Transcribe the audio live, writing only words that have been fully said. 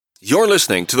You're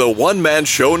listening to the One Man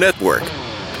Show Network.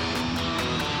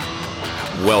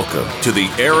 Welcome to the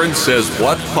Aaron Says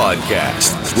What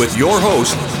podcast with your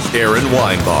host, Aaron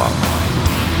Weinbaum.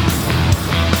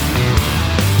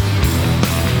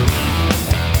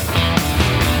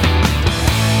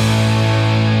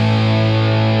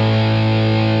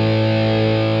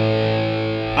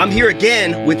 I'm here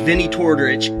again with Vinnie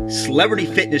Tortorich, celebrity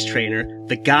fitness trainer,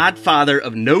 the godfather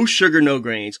of No Sugar, No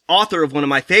Grains, author of one of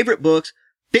my favorite books,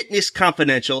 Fitness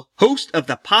Confidential, host of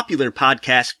the popular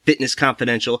podcast Fitness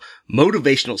Confidential,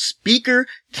 motivational speaker,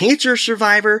 cancer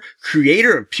survivor,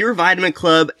 creator of Pure Vitamin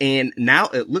Club, and now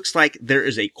it looks like there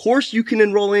is a course you can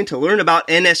enroll in to learn about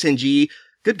NSNG.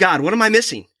 Good God, what am I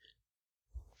missing?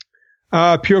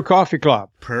 Pure Coffee Club.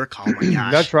 Oh my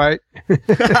gosh. That's right.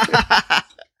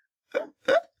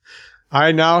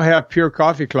 I now have Pure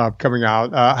Coffee Club coming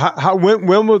out.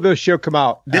 When will this show come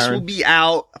out, This Aaron? will be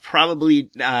out probably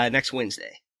next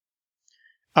Wednesday.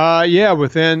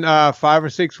 Within 5 or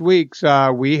 6 weeks,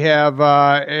 we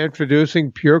have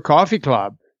introducing Pure Coffee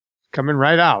Club coming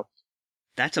right out.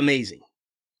 That's amazing.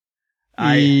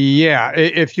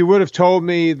 If you would have told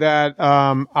me that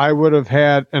I would have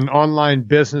had an online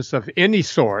business of any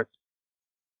sort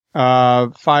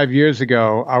 5 years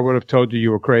ago, I would have told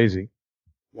you were crazy.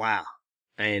 Wow.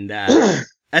 And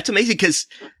that's amazing because,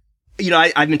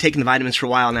 I've been taking the vitamins for a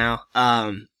while now.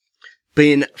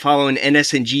 Been following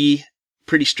NSNG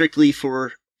pretty strictly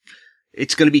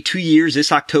it's going to be 2 years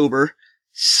this October.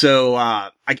 So I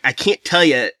can't tell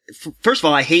you. First of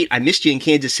all, I missed you in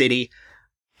Kansas City.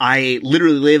 I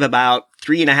literally live about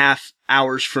 3.5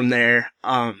 hours from there.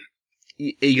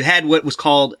 You had what was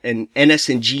called an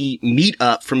NSNG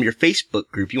meetup from your Facebook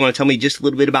group. You want to tell me just a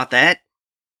little bit about that?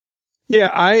 Yeah,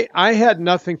 I had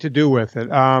nothing to do with it.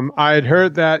 I had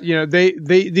heard that,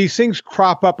 these things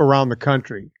crop up around the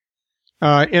country.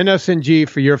 NSNG,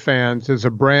 for your fans, is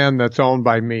a brand that's owned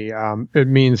by me. It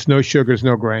means no sugars,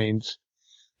 no grains.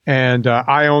 And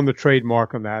I own the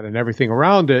trademark on that and everything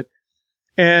around it.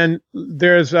 And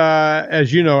there's,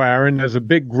 as you know, Aaron, there's a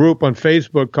big group on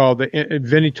Facebook called the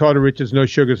Vinnie Tortorich's No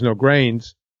Sugars, No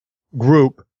Grains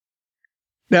group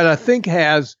that I think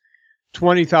has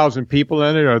 20,000 people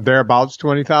in it, or thereabouts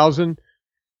 20,000.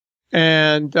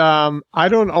 And I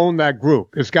don't own that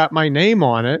group. It's got my name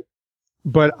on it,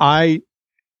 but I'm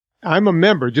a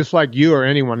member just like you or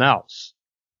anyone else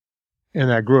in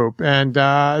that group. And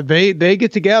they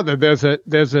get together. There's an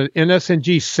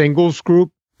NSNG singles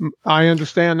group, I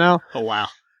understand now. Oh, wow.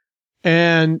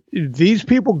 And these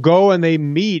people go and they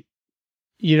meet,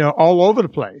 all over the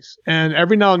place. And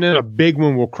every now and then a big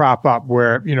one will crop up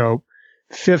where,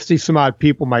 50 some odd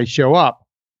people might show up.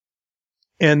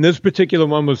 And this particular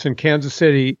one was in Kansas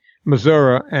City,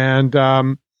 Missouri. And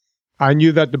I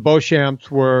knew that the Beauchamps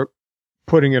were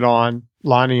putting it on,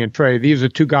 Lonnie and Trey. These are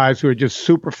two guys who are just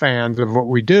super fans of what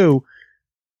we do.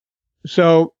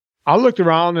 So I looked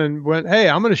around and went, hey,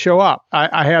 I'm going to show up.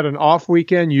 I had an off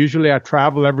weekend. Usually I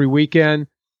travel every weekend,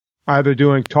 either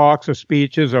doing talks or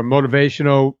speeches or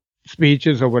motivational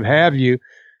speeches or what have you,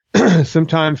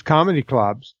 sometimes comedy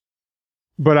clubs.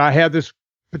 But I had this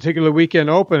particular weekend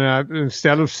open, and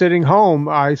instead of sitting home,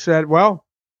 I said, well,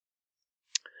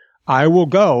 I will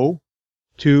go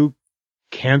to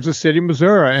Kansas City,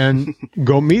 Missouri, and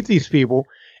go meet these people.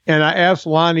 And I asked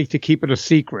Lonnie to keep it a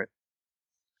secret.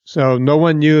 So no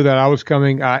one knew that I was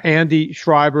coming. Andy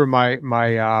Schreiber, my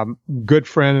good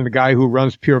friend and the guy who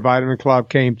runs Pure Vitamin Club,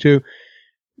 came too.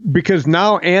 Because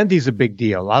now Andy's a big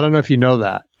deal. I don't know if you know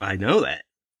that. I know that.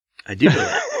 I do know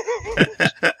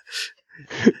that.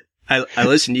 I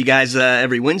listen to you guys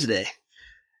every Wednesday.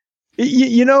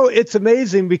 It's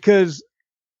amazing because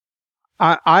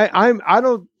I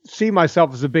don't see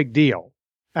myself as a big deal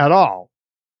at all.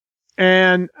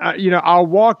 And I'll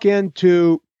walk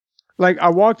into, I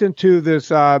walked into this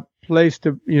place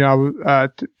to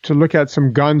look at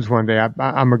some guns one day.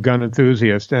 I'm a gun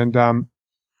enthusiast, and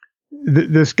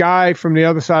this guy from the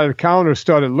other side of the counter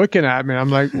started looking at me. I'm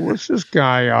like, what's this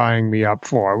guy eyeing me up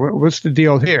for? What's the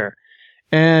deal here?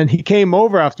 And he came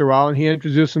over after a while and he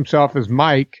introduced himself as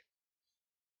Mike.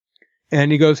 And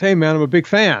he goes, hey man, I'm a big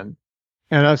fan.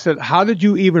 And I said, how did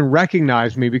you even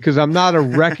recognize me? Because I'm not a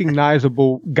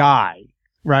recognizable guy,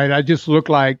 right? I just look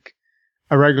like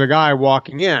a regular guy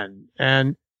walking in.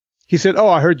 And he said, oh,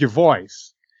 I heard your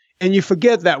voice. And you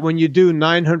forget that when you do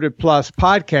 900 plus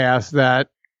podcasts that,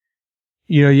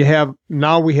 we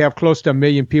have close to 1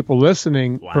 million people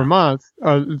listening per month,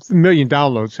 1 million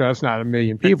downloads. So that's not 1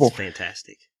 million people. That's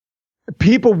fantastic.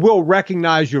 People will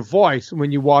recognize your voice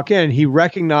when you walk in. He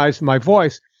recognized my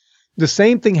voice. The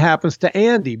same thing happens to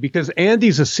Andy because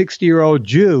Andy's a 60-year-old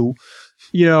Jew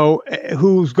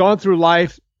who's gone through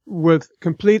life with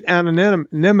complete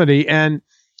anonymity, and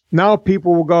now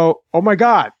people will go, "Oh my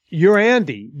God, you're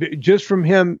Andy," just from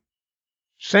him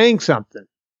saying something,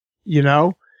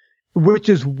 which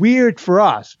is weird for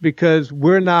us because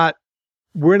we're not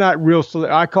real.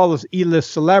 I call this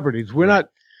E-list celebrities. We're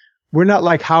not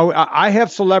like how I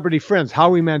have celebrity friends,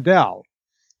 Howie Mandel,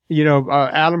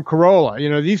 Adam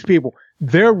Carolla, these people,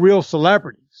 they're real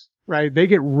celebrities, right? They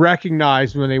get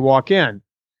recognized when they walk in.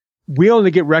 We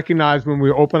only get recognized when we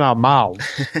open our mouths.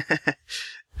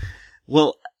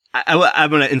 Well, I'm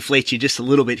going to inflate you just a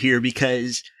little bit here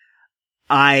because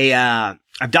I've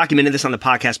documented this on the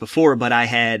podcast before, but I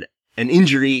had an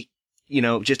injury,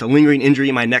 just a lingering injury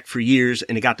in my neck for years.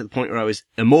 And it got to the point where I was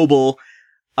immobile.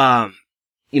 I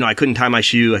couldn't tie my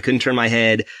shoe. I couldn't turn my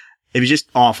head. It was just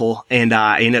awful. And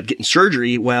I ended up getting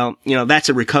surgery. Well, that's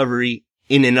a recovery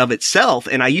in and of itself.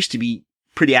 And I used to be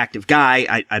a pretty active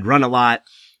guy. I'd run a lot,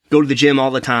 go to the gym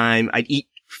all the time. I'd eat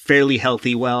fairly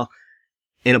healthy. Well,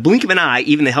 in a blink of an eye,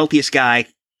 even the healthiest guy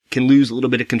can lose a little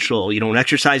bit of control. You don't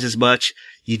exercise as much.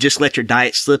 You just let your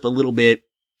diet slip a little bit.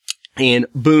 And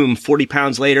boom, 40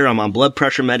 pounds later, I'm on blood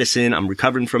pressure medicine. I'm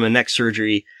recovering from a neck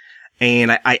surgery.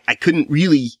 And I couldn't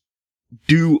really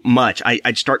do much.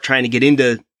 I'd start trying to get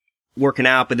into working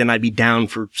out, but then I'd be down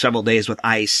for several days with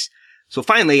ice. So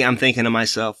finally, I'm thinking to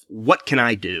myself, what can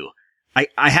I do?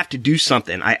 I have to do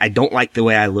something. I don't like the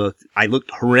way I look. I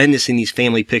looked horrendous in these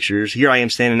family pictures. Here I am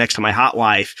standing next to my hot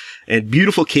wife and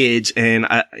beautiful kids. And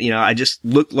I just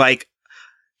looked like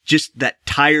just that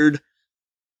tired,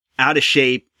 out of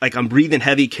shape, like I'm breathing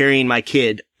heavy carrying my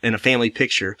kid in a family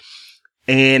picture.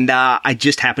 And I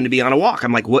just happened to be on a walk.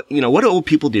 I'm like, what do old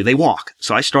people do? They walk.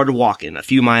 So I started walking a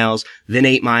few miles, then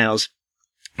 8 miles.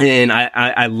 And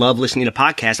I love listening to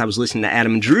podcasts. I was listening to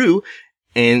Adam and Drew,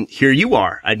 and here you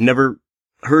are. I'd never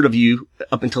heard of you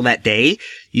up until that day.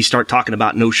 You start talking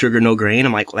about no sugar, no grain.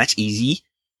 I'm like, well, that's easy.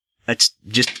 That's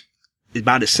just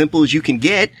about as simple as you can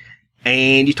get.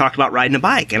 And you talked about riding a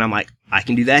bike. And I'm like, I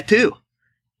can do that too.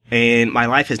 And my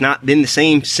life has not been the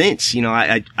same since.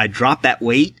 I dropped that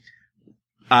weight.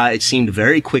 It seemed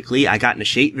very quickly. I got into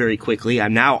shape very quickly.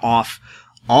 I'm now off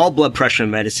all blood pressure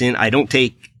medicine. I don't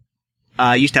take,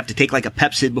 I used to have to take like a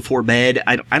Pepsid before bed.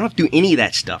 I don't do any of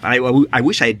that stuff. I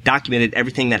wish I had documented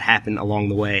everything that happened along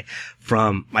the way,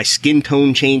 from my skin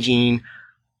tone changing,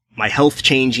 my health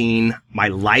changing, my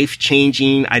life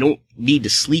changing. I don't need to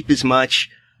sleep as much.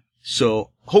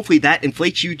 So hopefully that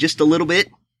inflates you just a little bit.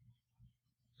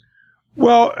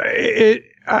 Well,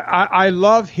 I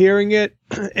love hearing it,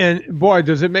 and boy,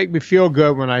 does it make me feel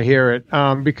good when I hear it.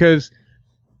 Because,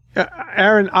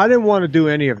 Aaron, I didn't want to do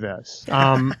any of this.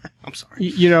 I'm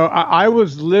sorry. I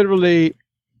was literally,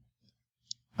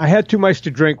 I had too much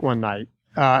to drink one night,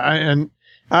 and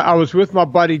I was with my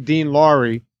buddy Dean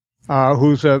Laurie,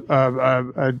 who's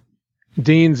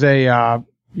Dean's a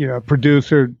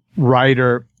producer,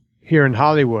 writer here in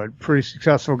Hollywood, pretty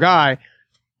successful guy,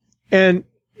 and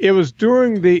it was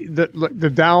during the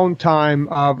downtime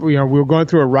of, we were going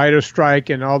through a writer's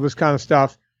strike and all this kind of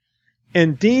stuff.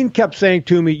 And Dean kept saying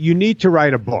to me, you need to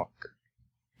write a book.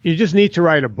 You just need to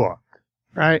write a book.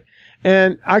 Right.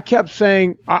 And I kept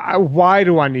saying, why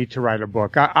do I need to write a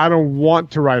book? I don't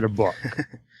want to write a book.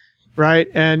 Right.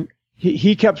 And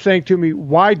he kept saying to me,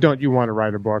 why don't you want to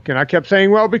write a book? And I kept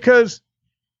saying, well, because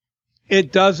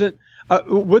it doesn't,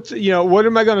 what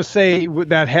am I going to say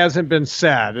that hasn't been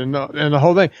said, and the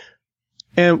whole thing.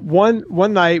 And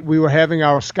one night we were having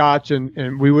our scotch,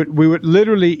 and we would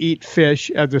literally eat fish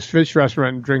at this fish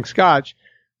restaurant and drink scotch.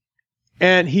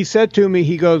 And he said to me,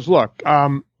 he goes, look,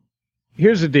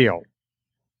 here's the deal.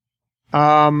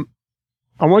 I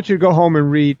want you to go home and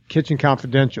read Kitchen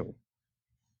Confidential.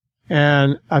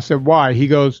 And I said, why? He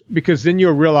goes, because then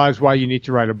you'll realize why you need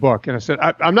to write a book. And I said,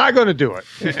 I'm not going to do it.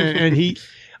 And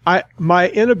my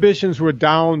inhibitions were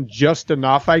down just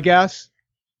enough, I guess,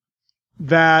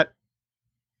 that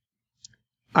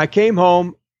I came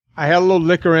home, I had a little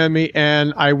liquor in me,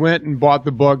 and I went and bought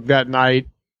the book that night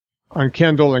on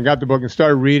Kindle and got the book and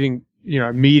started reading,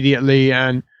 immediately.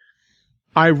 And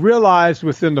I realized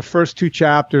within the first 2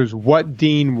 chapters what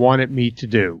Dean wanted me to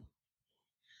do.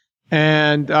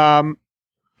 And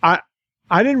I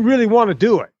didn't really want to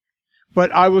do it.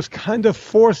 But I was kind of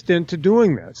forced into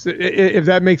doing this, if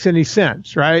that makes any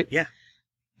sense, right? Yeah.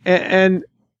 And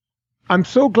I'm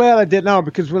so glad I did now,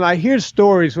 because when I hear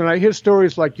stories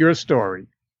like your story,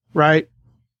 right,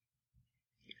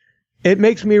 it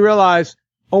makes me realize,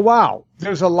 oh, wow,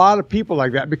 there's a lot of people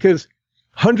like that, because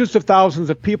hundreds of thousands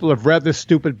of people have read this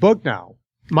stupid book now,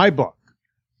 my book.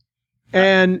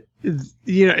 And,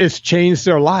 it's changed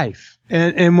their life.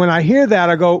 And when I hear that,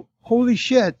 I go, holy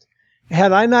shit,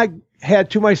 had I not had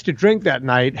too much to drink that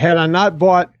night, had I not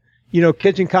bought,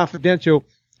 Kitchen Confidential,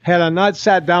 had I not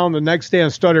sat down the next day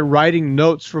and started writing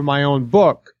notes for my own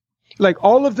book, like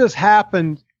all of this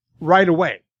happened right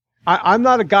away. I'm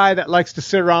not a guy that likes to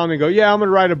sit around and go, yeah, I'm going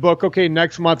to write a book. Okay,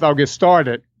 next month I'll get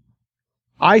started.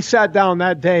 I sat down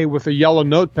that day with a yellow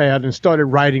notepad and started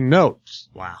writing notes.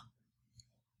 Wow.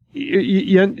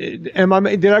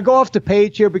 Did I go off the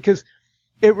page here? Because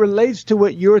it relates to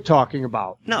what you're talking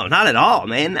about. No, not at all,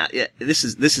 man. This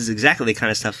is exactly the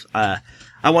kind of stuff I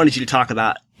wanted you to talk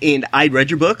about. And I read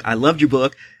your book. I loved your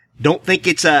book. Don't think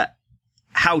it's a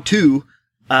how-to,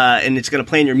 and it's going to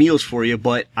plan your meals for you,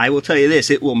 but I will tell you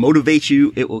this, it will motivate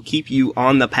you. It will keep you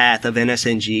on the path of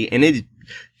NSNG, and it is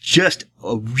just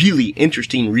a really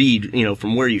interesting read,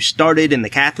 from where you started in the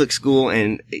Catholic school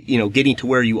and, getting to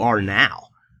where you are now.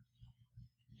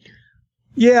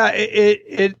 Yeah,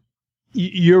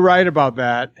 you're right about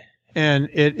that. And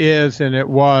it is, and it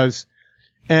was.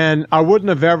 And I wouldn't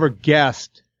have ever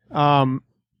guessed,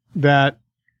 that,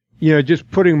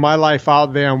 just putting my life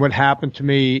out there and what happened to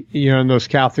me, in those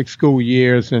Catholic school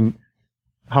years and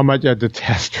how much I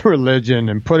detest religion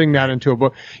and putting that into a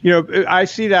book. I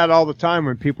see that all the time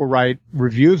when people write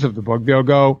reviews of the book. They'll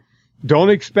go, don't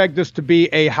expect this to be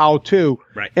a how-to.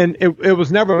 Right. And it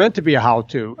was never meant to be a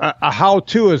how-to. A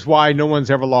how-to is why no one's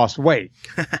ever lost weight.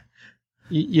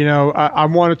 I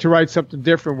wanted to write something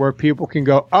different where people can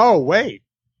go, oh, wait,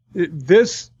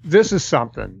 this is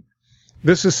something.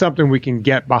 This is something we can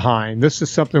get behind. This is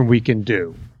something we can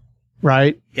do.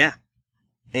 Right? Yeah.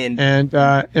 And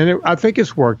I think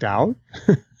it's worked out.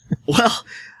 Well,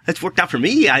 it's worked out for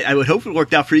me. I would hope it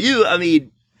worked out for you. I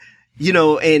mean,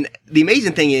 and the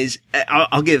amazing thing is,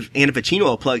 I'll give Anna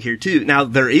Pacino a plug here too. Now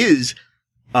there is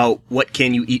What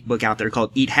Can You Eat book out there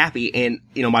called Eat Happy. And,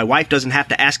 my wife doesn't have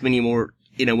to ask me anymore,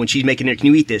 when she's making it, can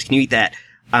you eat this? Can you eat that?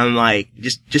 I'm like,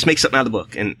 just make something out of the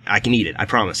book and I can eat it. I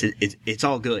promise. It's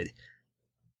all good.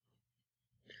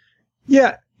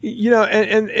 Yeah.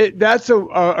 That's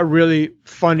a really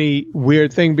funny,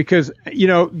 weird thing because,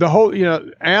 the whole,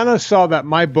 Anna saw that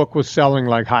my book was selling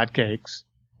like hotcakes.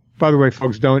 By the way,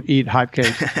 folks, don't eat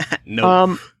hotcakes.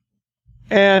 No.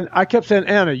 And I kept saying,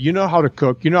 Anna, you know how to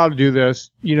cook. You know how to do this.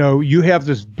 You have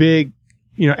this big,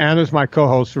 Anna's my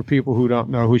co-host for people who don't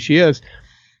know who she is.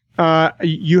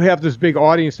 You have this big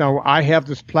audience now. I have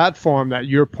this platform that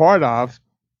you're part of.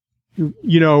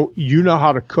 You know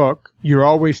how to cook. You're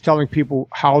always telling people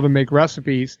how to make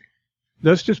recipes.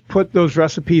 Let's just put those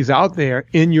recipes out there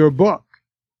in your book.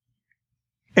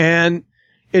 And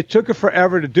it took her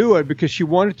forever to do it because she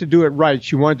wanted to do it right.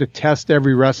 She wanted to test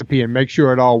every recipe and make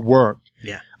sure it all worked.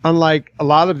 Yeah. Unlike a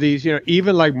lot of these,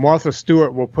 even like Martha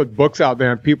Stewart will put books out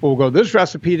there and people will go, this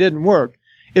recipe didn't work.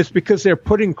 It's because they're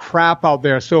putting crap out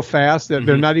there so fast that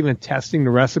they're not even testing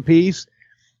the recipes.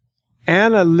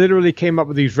 Anna literally came up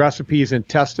with these recipes and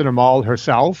tested them all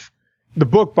herself. The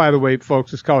book, by the way,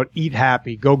 folks, is called Eat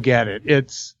Happy. Go get it.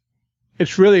 It's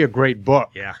really a great book.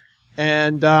 Yeah.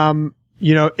 And,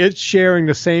 it's sharing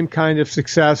the same kind of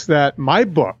success that my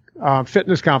book,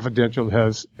 Fitness Confidential,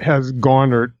 has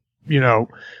garnered,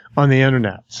 on the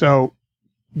internet. So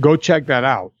go check that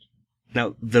out.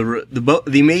 Now, the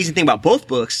amazing thing about both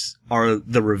books are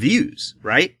the reviews,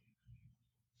 right?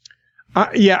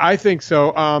 Yeah, I think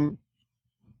so.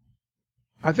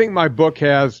 I think my book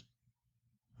has,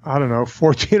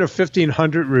 14 or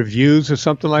 1,500 reviews or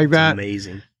something like that. That's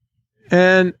amazing.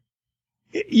 And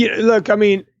look, I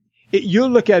mean, you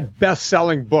look at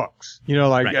best-selling books,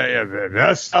 like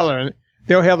bestseller,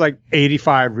 they'll have like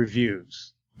 85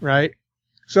 reviews, right?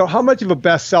 So how much of a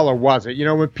bestseller was it?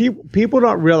 When people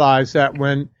don't realize that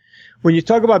when you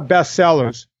talk about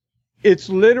bestsellers, it's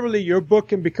literally your book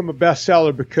can become a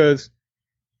bestseller because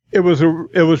it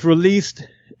was released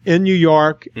in New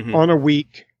York on a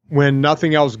week when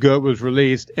nothing else good was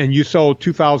released, and you sold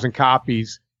 2,000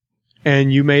 copies,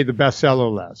 and you made the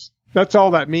bestseller list. That's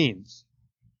all that means.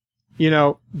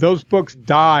 Those books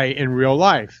die in real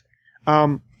life.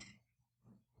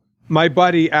 My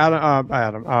buddy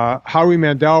Howie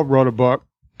Mandel wrote a book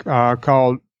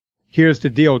called Here's the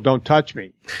Deal, Don't Touch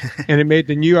Me. And it made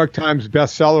the New York Times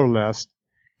bestseller list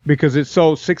because it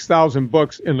sold 6,000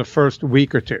 books in the first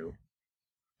week or two.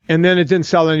 And then it didn't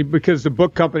sell any because the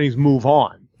book companies move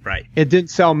on. Right. It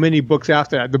didn't sell many books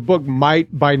after that. The book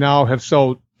might by now have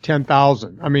sold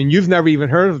 10,000. I mean, you've never even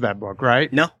heard of that book,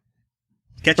 right? No.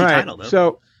 Catchy title, though.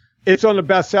 So it's on the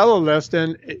bestseller list,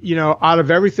 and, out of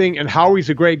everything, and Howie's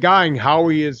a great guy, and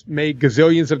Howie has made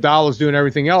gazillions of dollars doing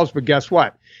everything else, but guess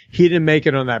what? He didn't make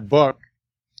it on that book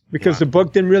because the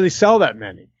book didn't really sell that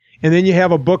many. And then you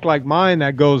have a book like mine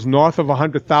that goes north of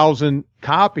 100,000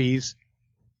 copies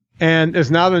and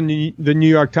is not on the New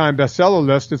York Times bestseller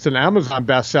list. It's an Amazon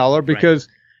bestseller because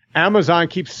Amazon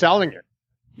keeps selling it,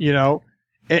 you know,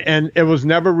 and it was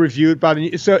never reviewed by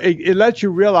the, so it lets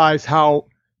you realize how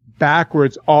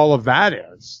backwards all of that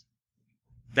is.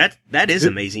 That is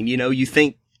amazing. You know, you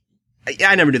think,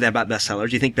 I never knew that about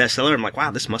bestsellers. You think bestseller, I'm like,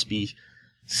 wow, this must be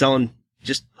selling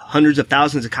just hundreds of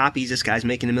thousands of copies. This guy's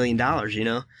making $1 million, you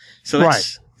know? So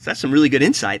that's some really good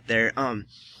insight there.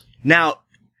 Now,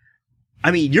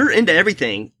 I mean, you're into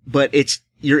everything, but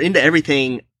you're into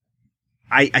everything.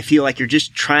 I feel like you're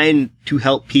just trying to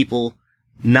help people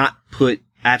not put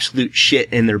absolute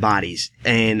shit in their bodies.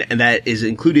 And that is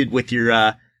included with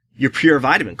your Pure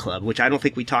Vitamin Club, which I don't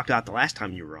think we talked about the last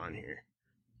time you were on here.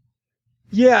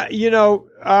 Yeah. You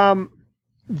know,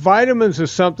 vitamins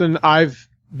is something I've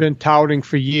been touting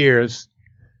for years.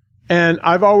 And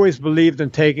I've always believed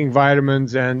in taking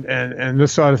vitamins and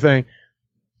this sort of thing.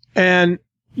 And,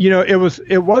 you know,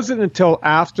 it wasn't until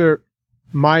after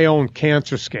my own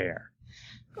cancer scare,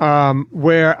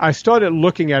 where I started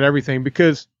looking at everything,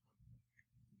 because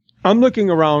I'm looking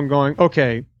around going,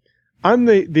 okay, I'm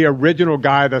the original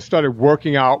guy that started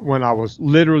working out when I was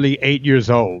literally 8 years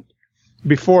old,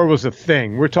 before it was a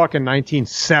thing. We're talking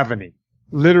 1970,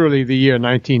 literally the year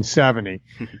 1970.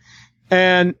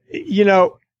 And, you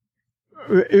know,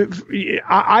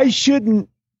 I shouldn't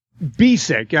be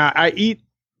sick. I eat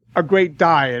a great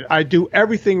diet. I do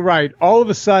everything right. All of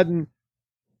a sudden,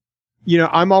 you know,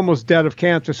 I'm almost dead of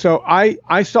cancer. So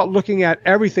I start looking at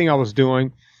everything I was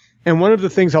doing. And one of the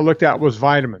things I looked at was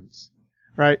vitamins,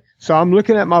 right? So I'm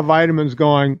looking at my vitamins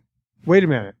going, wait a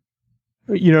minute.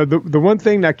 You know, the one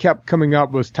thing that kept coming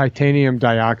up was titanium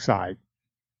dioxide.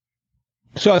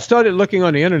 So I started looking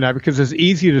on the internet because it's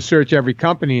easy to search every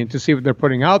company and to see what they're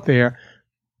putting out there.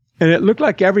 And it looked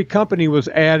like every company was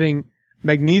adding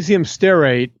magnesium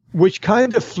stearate, which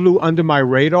kind of flew under my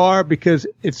radar because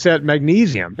it said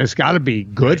magnesium. It's got to be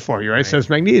good for you, right? It says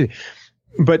magnesium.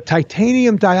 But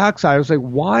titanium dioxide, I was like,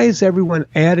 why is everyone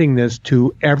adding this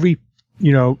to every,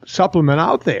 you know, supplement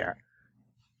out there?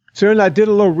 So then I did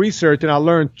a little research and I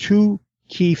learned two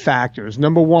key factors.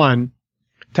 Number one,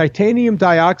 titanium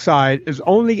dioxide is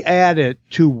only added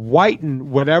to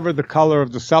whiten whatever the color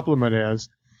of the supplement is.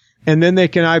 And then they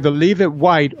can either leave it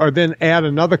white or then add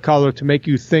another color to make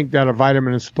you think that a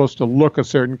vitamin is supposed to look a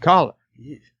certain color.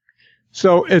 Yeah.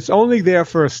 So it's only there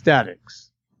for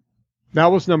aesthetics.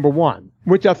 That was number one,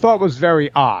 which I thought was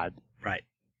very odd. Right.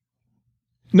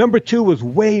 Number two was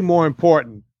way more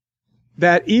important,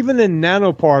 that even in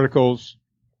nanoparticles,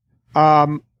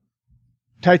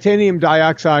 titanium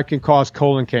dioxide can cause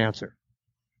colon cancer.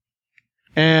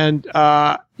 And,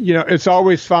 you know, it's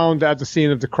always found at the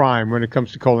scene of the crime when it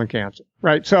comes to colon cancer,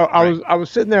 right? So I was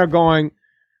sitting there going,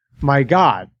 my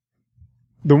God,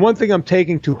 the one thing I'm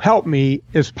taking to help me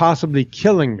is possibly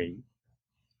killing me,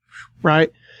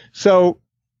 right? So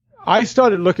I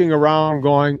started looking around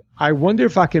going, I wonder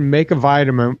if I can make a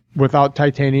vitamin without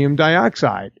titanium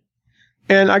dioxide.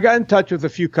 And I got in touch with a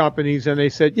few companies and they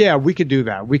said, yeah, we could do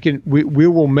that. We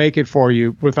will make it for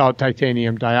you without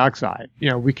titanium dioxide.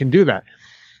 You know, we can do that.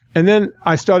 And then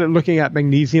I started looking at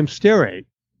magnesium stearate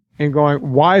and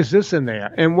going, why is this in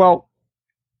there? And well,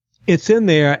 it's in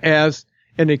there as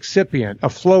an excipient, a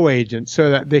flow agent, so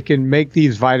that they can make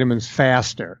these vitamins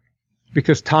faster,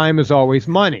 because time is always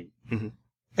money. Mm-hmm.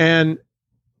 And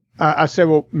I said,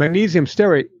 well, magnesium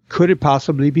stearate, could it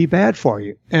possibly be bad for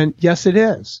you? And yes, it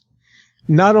is.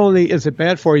 Not only is it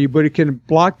bad for you, but it can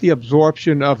block the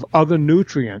absorption of other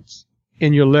nutrients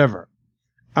in your liver.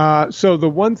 So the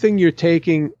one thing you're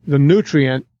taking, the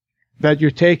nutrient that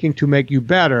you're taking to make you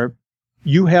better,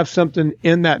 you have something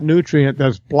in that nutrient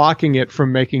that's blocking it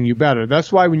from making you better.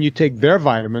 That's why when you take their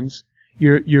vitamins,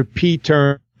 your pee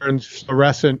turns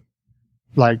fluorescent,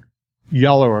 like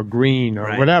yellow or green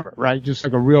or whatever, right? Just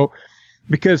like a real,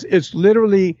 because it's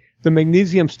literally the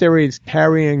magnesium stearate is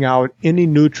carrying out any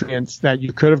nutrients that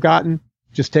you could have gotten,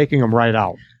 just taking them right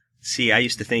out. See, I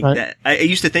used to think I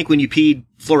used to think when you peed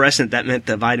fluorescent, that meant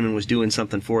the vitamin was doing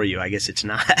something for you. I guess it's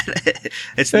not.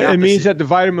 It's it means that the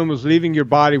vitamin was leaving your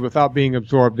body without being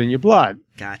absorbed in your blood.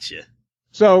 Gotcha.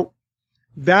 So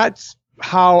that's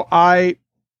how I,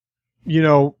 you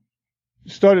know,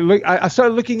 I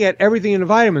started looking at everything in the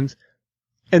vitamins,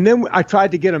 and then I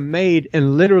tried to get them made,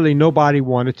 and literally nobody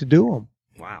wanted to do them.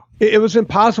 Wow. It was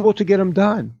impossible to get them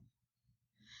done.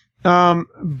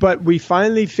 But we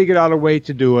finally figured out a way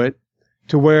to do it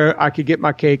to where I could get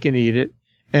my cake and eat it.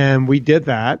 And we did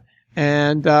that.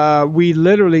 And, we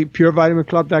literally,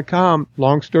 purevitaminclub.com,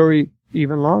 long story,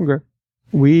 even longer,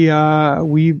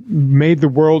 we made the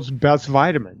world's best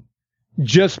vitamin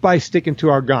just by sticking to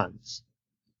our guns.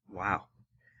 Wow.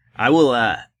 I will,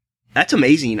 that's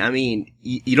amazing. I mean,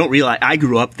 you don't realize, I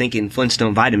grew up thinking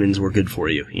Flintstone vitamins were good for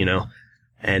you, you know,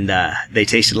 and, they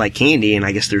tasted like candy, and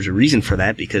I guess there's a reason for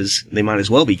that because they might as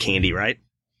well be candy, right?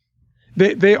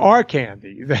 They are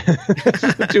candy. That's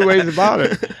the two ways about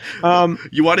it.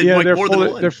 You wanted like more than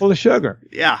one. They're full of sugar.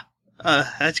 Yeah.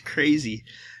 That's crazy.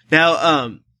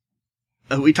 Now,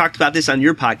 we talked about this on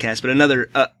your podcast, but another,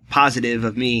 positive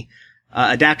of me,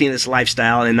 adapting this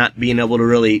lifestyle and not being able to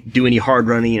really do any hard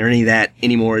running or any of that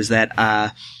anymore is that,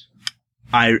 I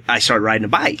started riding a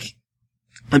bike.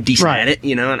 I'm decent at it,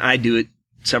 you know, and I do it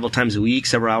several times a week,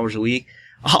 several hours a week.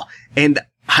 Oh, and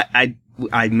I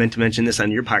meant to mention this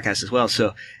on your podcast as well.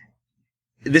 So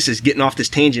this is getting off this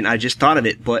tangent. I just thought of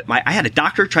it, but I had a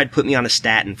doctor try to put me on a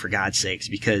statin for God's sakes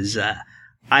because,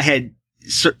 I had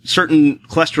certain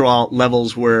cholesterol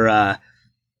levels were,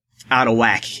 out of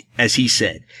whack, as he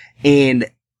said. And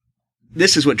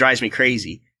this is what drives me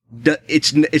crazy.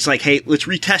 It's like, hey, let's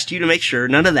retest you to make sure.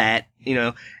 None of that, you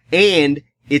know, and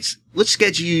let's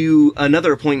schedule you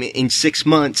another appointment in 6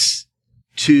 months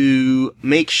to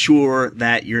make sure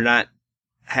that you're not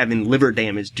having liver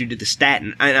damage due to the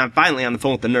statin. And I'm finally on the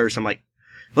phone with the nurse. I'm like,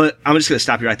 but I'm just going to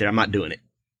stop you right there. I'm not doing it.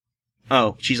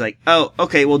 Oh, she's like, oh,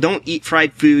 okay. Well, don't eat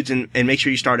fried foods and make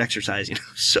sure you start exercising.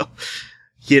 So,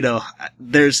 you know,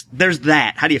 there's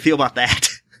that. How do you feel about that?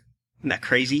 Isn't that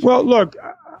crazy? Well, look,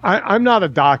 I'm not a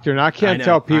doctor and I can't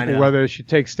tell people whether they should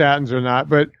take statins or not,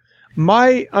 but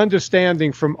my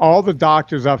understanding from all the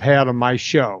doctors I've had on my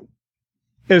show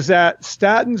is that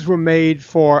statins were made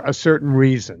for a certain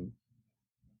reason.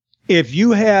 If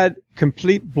you had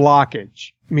complete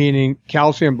blockage, meaning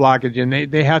calcium blockage,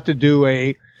 and they have to do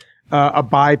a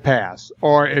bypass,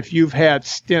 or if you've had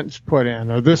stents put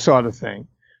in, or this sort of thing,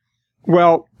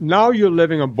 well, now you're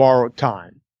living on borrowed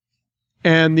time.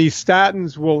 And these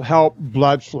statins will help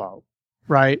blood flow,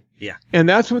 right? Yeah. And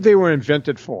that's what they were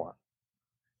invented for.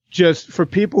 Just for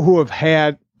people who have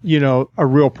had, you know, a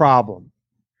real problem.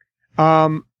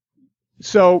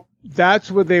 So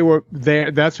that's what they were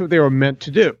there. That's what they were meant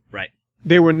to do. Right.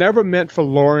 They were never meant for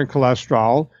lowering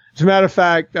cholesterol. As a matter of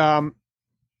fact,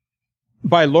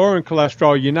 by lowering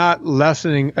cholesterol, you're not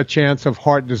lessening a chance of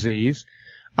heart disease,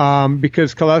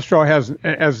 because cholesterol has,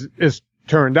 as is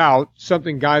turned out,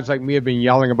 something guys like me have been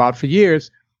yelling about for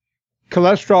years.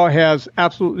 Cholesterol has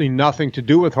absolutely nothing to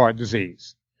do with heart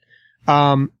disease.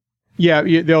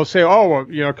 They'll say, oh, well,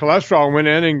 you know, cholesterol went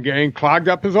in and clogged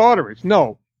up his arteries.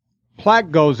 No,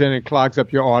 plaque goes in and clogs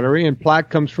up your artery, and plaque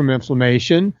comes from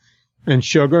inflammation and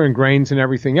sugar and grains and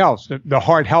everything else. The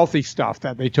heart healthy stuff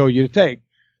that they told you to take.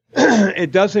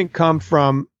 It doesn't come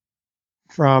from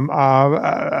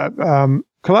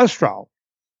cholesterol.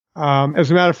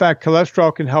 As a matter of fact,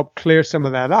 cholesterol can help clear some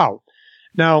of that out.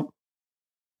 Now,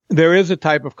 there is a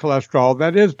type of cholesterol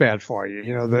that is bad for you.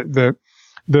 You know,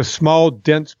 the small,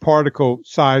 dense particle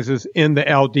sizes in the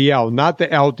LDL, not the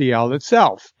LDL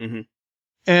itself. Mm-hmm.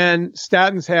 And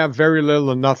statins have very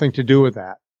little or nothing to do with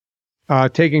that.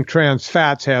 Taking trans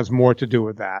fats has more to do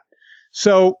with that.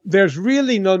 So there's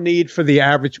really no need for the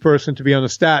average person to be on a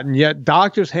statin, yet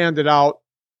doctors hand it out,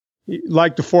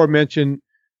 like the aforementioned,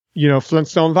 you know,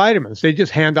 Flintstone vitamins. They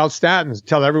just hand out statins,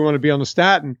 tell everyone to be on a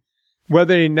statin,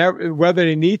 whether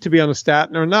they need to be on a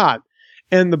statin or not.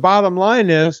 And the bottom line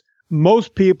is,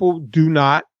 most people do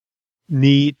not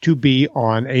need to be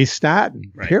on a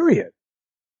statin, right. Period.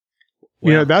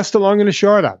 Well, you know, that's the long and the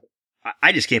short of it.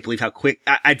 I just can't believe how quick.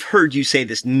 I've heard you say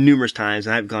this numerous times,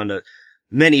 and I've gone to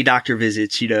many doctor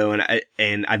visits, you know,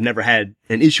 and I've never had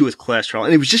an issue with cholesterol,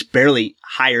 and it was just barely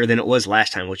higher than it was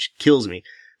last time, which kills me.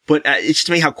 But it's just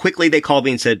amazing how quickly they called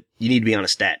me and said, you need to be on a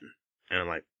statin. And I'm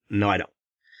like, no, I don't.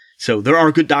 So there are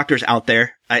good doctors out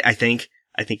there. I think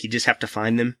you just have to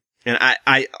find them. And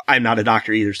I'm not a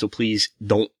doctor either, so please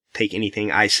don't take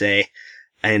anything I say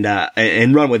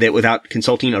and run with it without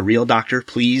consulting a real doctor,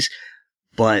 please.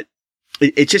 But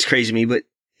it's just crazy to me. But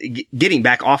getting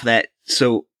back off that,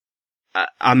 so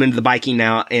I'm into the biking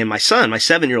now, and my son, my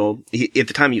 7-year-old, at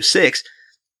the time he was 6,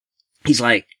 he's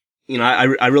like, you know,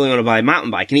 I really want to buy a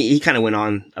mountain bike. And he kind of went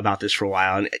on about this for a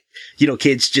while. And, you know,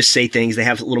 kids just say things. They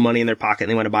have a little money in their pocket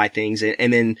and they want to buy things.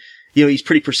 And then, you know, he's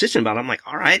pretty persistent about it. I'm like,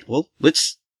 all right, well,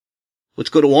 let's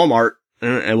go to Walmart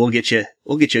and we'll get you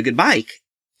a good bike.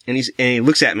 And he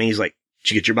looks at me. He's like,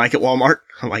 did you get your bike at Walmart?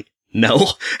 I'm like, no.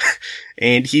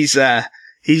 And he's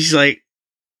like,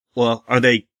 well, are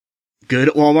they good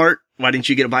at Walmart? Why didn't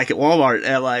you get a bike at Walmart?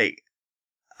 And I'm like,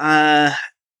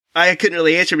 I couldn't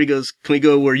really answer him. He goes, can we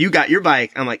go where you got your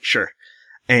bike? I'm like, sure.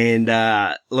 And,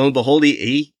 lo and behold,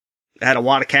 he had a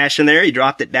wad of cash in there. He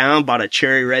dropped it down, bought a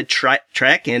cherry red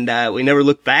Trek, and we never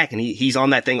looked back. And he's on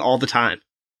that thing all the time.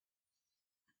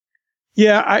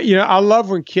 Yeah, I love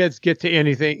when kids get to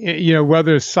anything,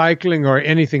 whether it's cycling or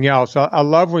anything else. I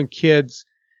love when kids,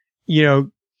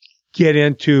 get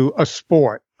into a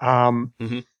sport.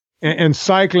 And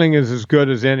cycling is as good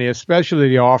as any, especially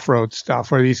the off-road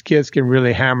stuff where these kids can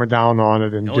really hammer down on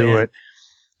it and do it.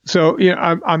 So,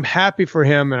 I'm happy for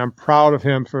him and I'm proud of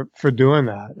him for doing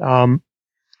that.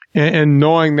 And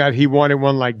knowing that he wanted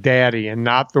one like Daddy and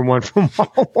not the one from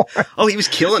Walmart. Oh, he was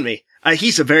killing me.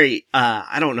 He's a very,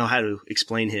 I don't know how to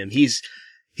explain him. He's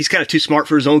kind of too smart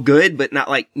for his own good, but not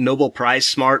like Nobel Prize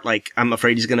smart. Like, I'm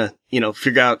afraid he's gonna,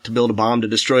 figure out to build a bomb to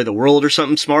destroy the world or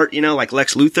something smart, like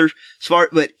Lex Luthor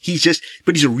smart. But he's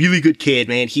a really good kid,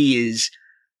 man. He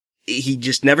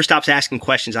just never stops asking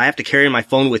questions. I have to carry my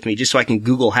phone with me just so I can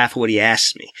Google half of what he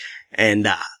asks me. And,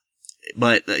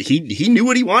 but he knew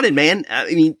what he wanted, man.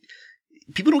 I mean,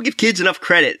 people don't give kids enough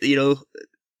credit,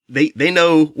 They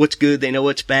know what's good. They know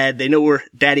what's bad. They know where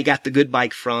Daddy got the good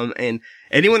bike from. And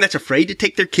anyone that's afraid to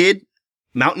take their kid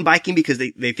mountain biking because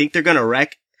they think they're going to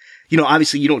wreck,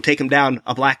 obviously you don't take them down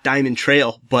a Black Diamond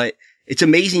trail, but it's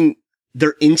amazing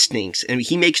their instincts. And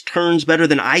he makes turns better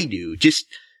than I do. Just,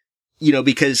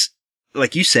 because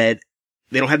like you said,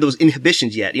 they don't have those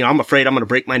inhibitions yet. I'm afraid I'm going to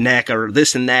break my neck or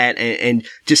this and that. And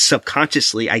just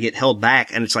subconsciously I get held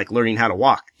back, and it's like learning how to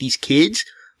walk. These kids,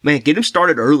 man, get them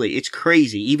started early. It's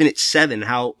crazy, even at 7,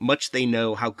 how much they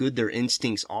know, how good their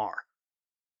instincts are.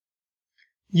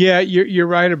 Yeah, you're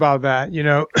right about that.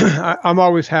 I'm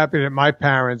always happy that my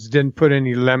parents didn't put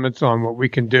any limits on what we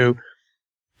can do.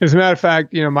 As a matter of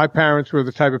fact, my parents were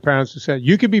the type of parents who said,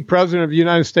 you could be president of the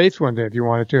United States one day if you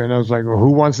wanted to. And I was like, well,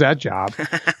 who wants that job?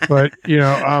 But,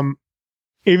 even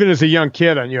as a young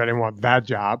kid, I knew I didn't want that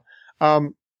job. But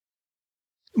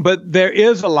there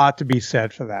is a lot to be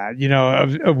said for that,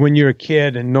 of when you're a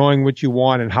kid and knowing what you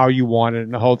want and how you want it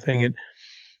and the whole thing. And,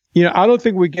 I don't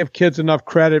think we give kids enough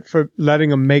credit for letting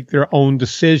them make their own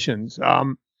decisions.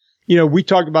 We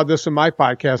talked about this in my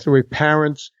podcast, the way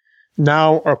parents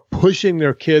now are pushing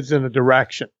their kids in a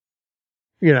direction,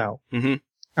 pushing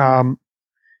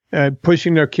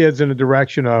their kids in a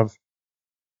direction of,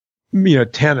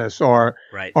 tennis or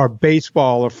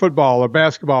baseball or football or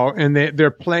basketball. And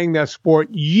they're playing that sport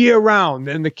year round,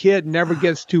 and the kid never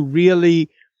gets to really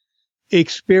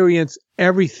experience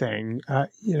everything.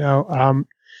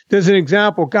 There's an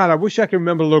example. God, I wish I could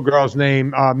remember the little girl's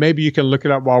name. Maybe you can look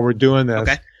it up while we're doing this.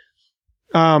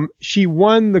 Okay. She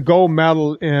won the gold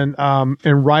medal in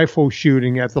rifle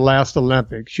shooting at the last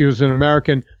Olympics. She was an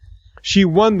American. She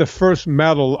won the first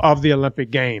medal of the Olympic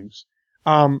Games.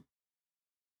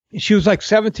 She was like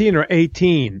 17 or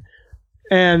 18.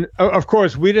 And of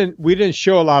course, we didn't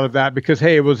show a lot of that because,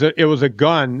 hey, it was a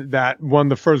gun that won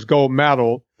the first gold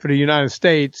medal for the United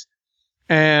States.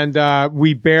 And,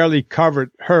 we barely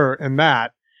covered her in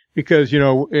that because,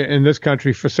 in this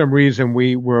country, for some reason,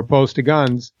 we were opposed to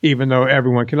guns, even though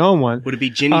everyone can own one. Would it be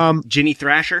Jenny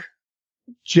Thrasher?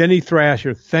 Jenny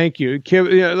Thrasher. Thank you.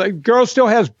 Girl still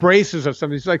has braces or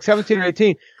something. She's like 17 or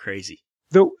 18. Crazy.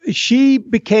 She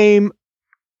became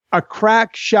a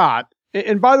crack shot.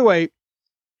 And by the way,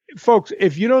 folks,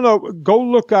 if you don't know, go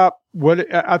look up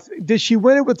did she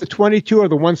win it with the 22 or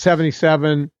the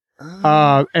 177?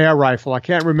 Air rifle. I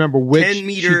can't remember which.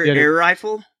 10-meter air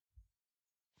rifle?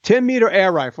 10-meter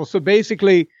air rifle. So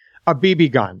basically a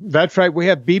BB gun. That's right. We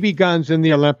have BB guns in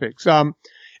the Olympics. Can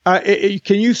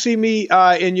you see me,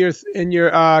 in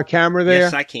your camera there?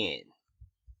 Yes, I can.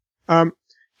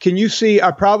 Can you see,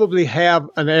 I probably have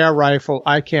an air rifle.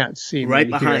 I can't see. Right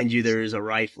behind you, there is a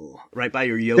rifle. Right by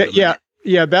your yoga mat.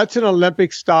 Yeah. That's an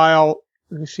Olympic style.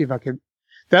 Let me see if I can.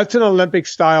 That's an Olympic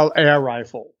style air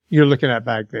rifle you're looking at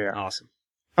back there. Awesome.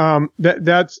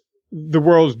 That's the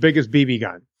world's biggest BB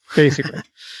gun, basically.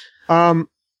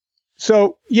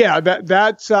 So yeah,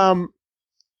 that's,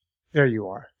 there you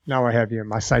are. Now I have you in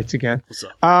my sights again. What's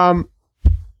up?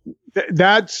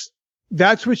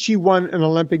 That's what she won an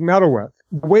Olympic medal with.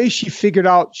 The way she figured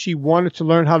out she wanted to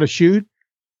learn how to shoot,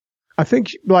 I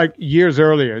think like years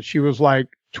earlier, she was like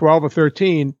 12 or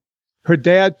 13. Her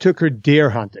dad took her deer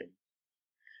hunting.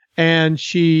 And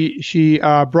she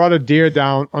brought a deer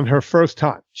down on her first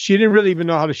hunt. She didn't really even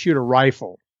know how to shoot a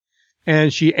rifle.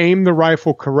 And she aimed the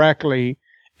rifle correctly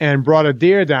and brought a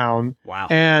deer down. Wow.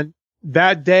 And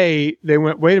that day they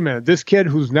went, wait a minute, this kid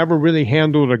who's never really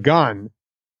handled a gun,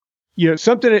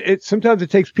 sometimes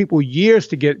it takes people years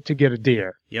to get a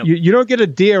deer. Yep. You don't get a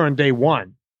deer on day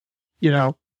one,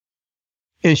 and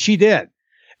she did.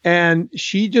 And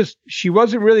she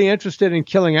wasn't really interested in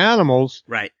killing animals.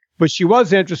 Right. but she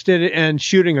was interested in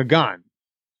shooting a gun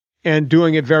and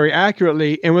doing it very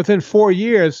accurately. And within 4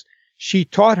 years, she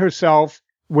taught herself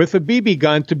with a BB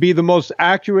gun to be the most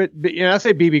accurate. I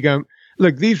say BB gun.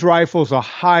 Look, these rifles are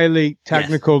highly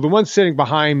technical. Yes. The one sitting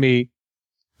behind me,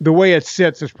 the way it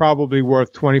sits is probably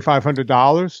worth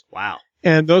 $2,500. Wow.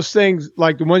 And those things,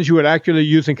 like the ones you would actually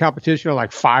use in competition, are like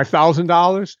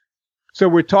 $5,000. So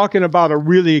we're talking about a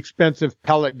really expensive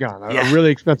pellet gun, a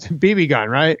really expensive BB gun,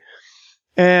 right?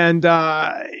 And,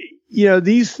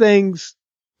 these things,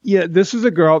 this is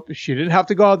a girl. She didn't have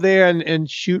to go out there and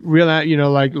shoot real,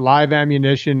 like live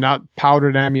ammunition, not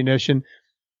powdered ammunition,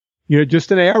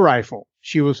 just an air rifle.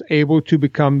 She was able to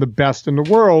become the best in the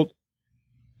world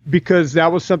because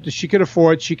that was something she could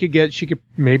afford. She could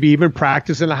maybe even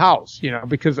practice in the house,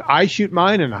 because I shoot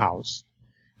mine in the house.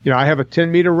 I have a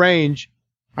 10-meter range.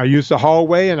 I use the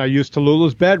hallway and I use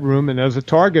Tallulah's bedroom, and there's a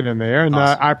target in there, and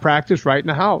awesome. I practice right in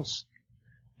the house,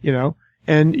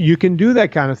 and you can do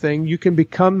that kind of thing. You can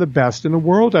become the best in the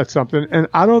world at something. And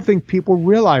I don't think people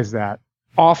realize that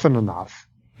often enough.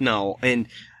 No. And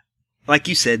like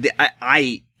you said,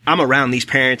 I'm around these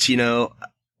parents,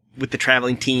 with the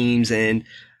traveling teams, and,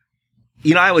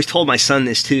 I always told my son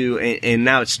this too, and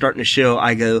now it's starting to show.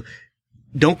 I go,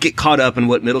 don't get caught up in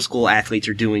what middle school athletes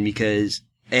are doing, because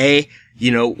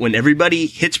when everybody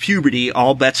hits puberty,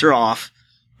 all bets are off,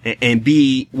 and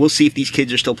B, we'll see if these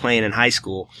kids are still playing in high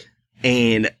school.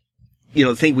 And,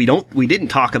 the thing we didn't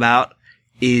talk about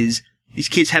is these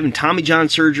kids having Tommy John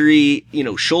surgery,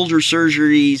 shoulder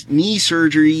surgeries, knee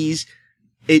surgeries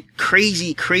at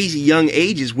crazy, crazy young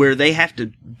ages where they have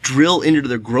to drill into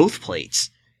their growth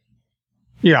plates.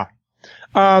 Yeah.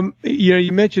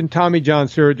 You mentioned Tommy John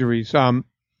surgeries.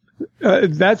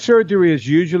 That surgery is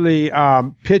usually,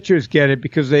 pitchers get it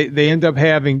because they end up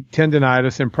having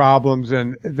tendonitis and problems.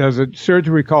 And there's a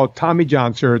surgery called Tommy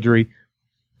John surgery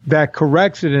that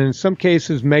corrects it, and in some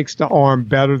cases makes the arm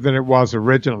better than it was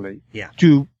originally. Yeah.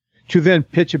 To then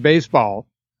pitch a baseball.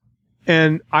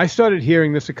 And I started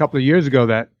hearing this a couple of years ago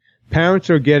that parents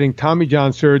are getting Tommy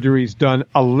John surgeries done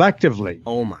electively.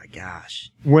 Oh my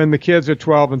gosh. When the kids are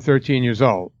 12 and 13 years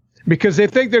old. Because they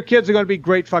think their kids are going to be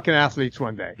great fucking athletes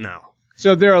one day. No.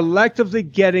 So they're electively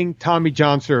getting Tommy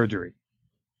John surgery.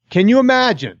 Can you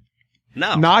imagine?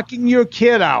 No. Knocking your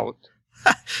kid out.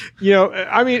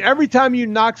 Every time you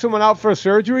knock someone out for a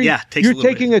surgery, you're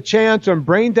taking a chance on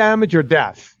brain damage or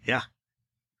death. Yeah.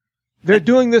 They're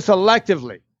doing this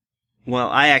electively. Well,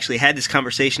 I actually had this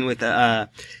conversation with,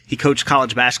 he coached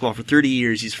college basketball for 30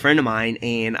 years. He's a friend of mine.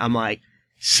 And I'm like,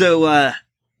 so,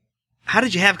 how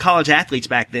did you have college athletes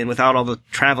back then without all the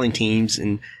traveling teams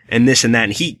and this and that?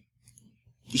 And he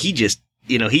just,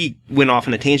 he went off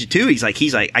on a tangent too. He's like,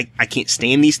 I can't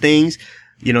stand these things.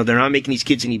 They're not making these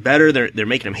kids any better. They're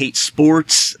making them hate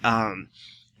sports. Don't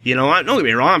get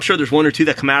me wrong. I'm sure there's one or two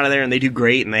that come out of there and they do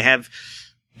great and they have,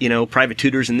 private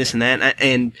tutors and this and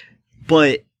that.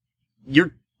 But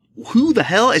who the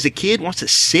hell as a kid wants to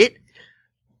sit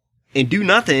and do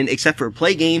nothing except for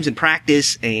play games and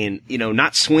practice and,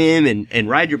 not swim and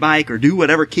ride your bike or do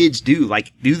whatever kids do,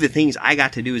 like do the things I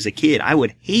got to do as a kid. I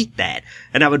would hate that.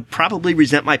 And I would probably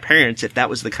resent my parents if that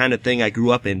was the kind of thing I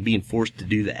grew up in, being forced to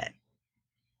do that.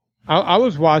 I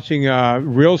was watching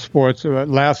Real Sports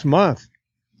last month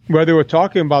where they were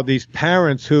talking about these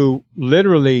parents who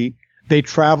literally they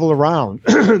travel around.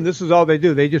 This is all they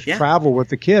do. They just travel with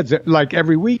the kids like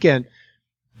every weekend.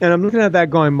 And I'm looking at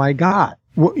that going, my God,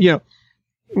 when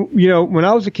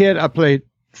I was a kid, I played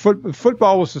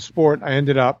football was the sport. I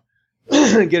ended up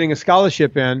getting a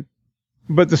scholarship in.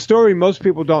 But the story most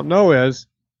people don't know is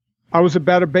I was a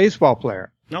better baseball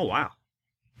player. Oh, wow.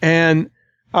 And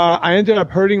I ended up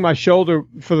hurting my shoulder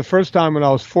for the first time when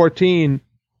I was 14,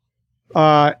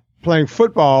 playing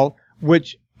football,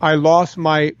 which I lost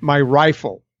my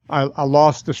rifle. I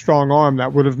lost the strong arm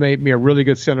that would have made me a really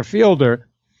good center fielder.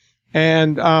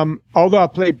 And, although I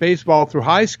played baseball through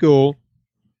high school,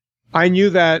 I knew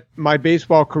that my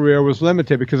baseball career was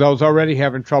limited because I was already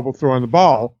having trouble throwing the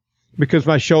ball because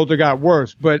my shoulder got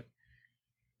worse. But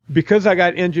because I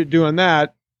got injured doing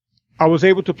that, I was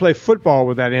able to play football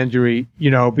with that injury,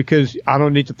 because I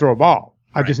don't need to throw a ball.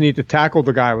 I just need to tackle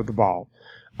the guy with the ball.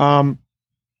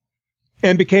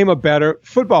 And became a better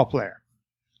football player.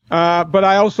 But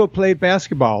I also played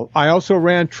basketball. I also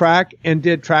ran track and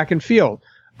did track and field.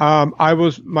 I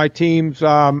was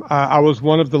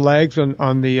one of the legs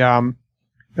on the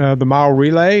mile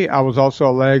relay. I was also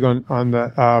a leg on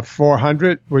the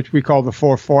 400, which we called the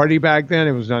 440 back then.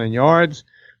 It was done in yards.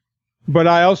 But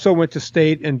I also went to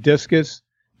state in discus,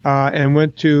 and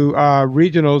went to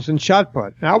regionals in shot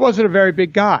put. And I wasn't a very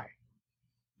big guy,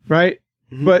 right?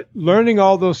 But learning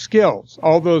all those skills,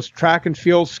 all those track and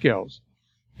field skills,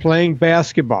 playing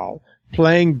basketball,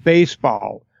 playing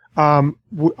baseball. I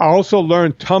also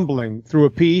learned tumbling through a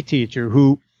PE teacher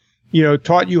who,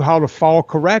 taught you how to fall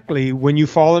correctly when you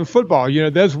fall in football.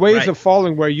 There's ways of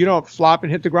falling where you don't flop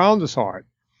and hit the ground as hard.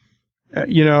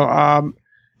 There's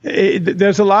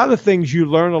a lot of things you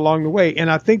learn along the way. And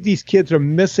I think these kids are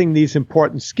missing these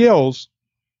important skills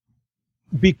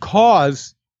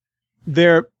because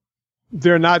they're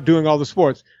not doing all the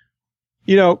sports.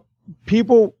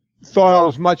 People thought I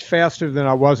was much faster than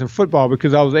I was in football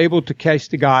because I was able to catch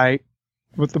the guy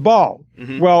with the ball.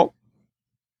 Mm-hmm. Well,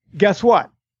 guess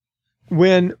what?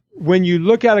 When you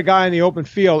look at a guy in the open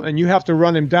field and you have to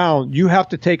run him down, you have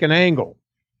to take an angle.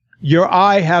 Your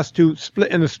eye has to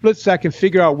in a split second,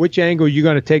 figure out which angle you're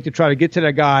going to take to try to get to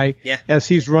that guy as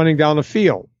he's running down the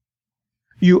field.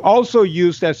 You also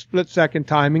use that split second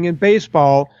timing in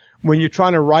baseball when you're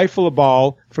trying to rifle a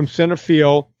ball from center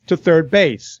field to third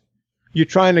base. You're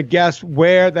trying to guess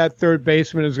where that third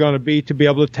baseman is going to be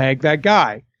able to tag that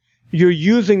guy. You're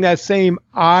using that same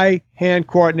eye-hand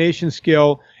coordination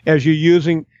skill as you're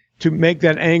using to make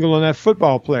that angle on that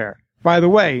football player. By the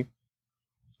way,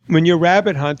 when you're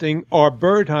rabbit hunting or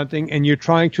bird hunting and you're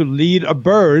trying to lead a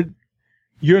bird,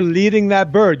 you're leading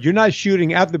that bird. You're not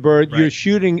shooting at the bird. Right. You're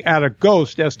shooting at a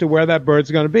ghost as to where that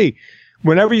bird's going to be.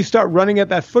 Whenever you start running at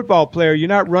that football player, you're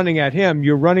not running at him.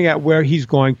 You're running at where he's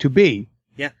going to be.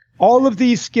 Yeah. All of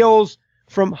these skills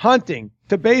from hunting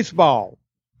to baseball,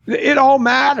 it all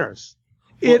matters.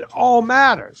 It all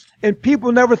matters. And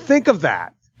people never think of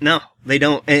that. No, they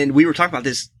don't. And we were talking about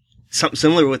this, something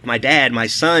similar with my dad. My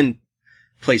son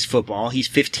plays football. He's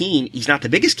 15. He's not the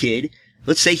biggest kid.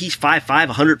 Let's say he's 5'5",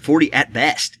 140 at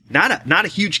best. Not a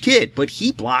huge kid, but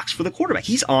he blocks for the quarterback.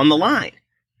 He's on the line.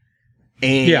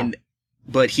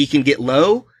 But he can get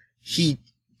low. I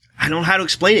don't know how to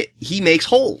explain it. He makes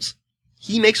holes.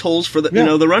 He makes holes for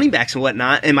the running backs and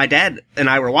whatnot. And my dad and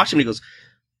I were watching him. He goes,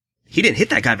 he didn't hit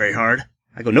that guy very hard.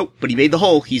 I go, nope, but he made the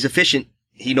hole. He's efficient.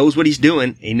 He knows what he's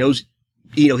doing. He knows,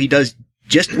 he does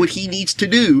just what he needs to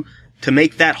do to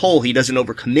make that hole. He doesn't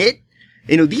overcommit.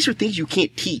 These are things you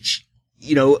can't teach.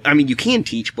 You can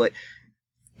teach, but,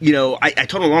 I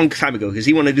told him a long time ago because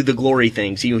he wanted to do the glory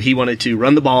things. He wanted to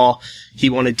run the ball. He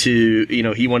wanted to,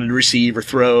 he wanted to receive or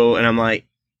throw. And I'm like,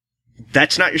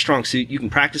 that's not your strong suit. You can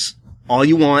practice all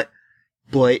you want,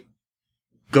 but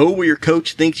go where your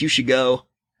coach thinks you should go.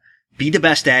 Be the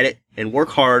best at it and work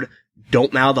hard.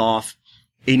 Don't mouth off.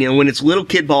 And, when it's little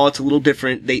kid ball, it's a little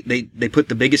different. They put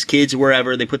the biggest kids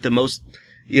wherever. They put the most,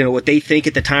 what they think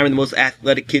at the time are the most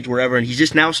athletic kids wherever. And he's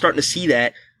just now starting to see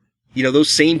that, those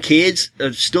same kids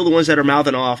are still the ones that are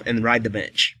mouthing off and ride the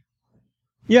bench.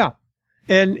 Yeah.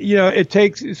 And, it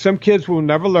takes, some kids will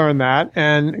never learn that.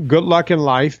 And good luck in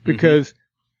life because,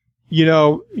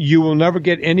 you will never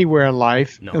get anywhere in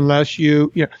life unless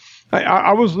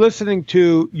I was listening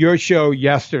to your show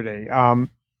yesterday,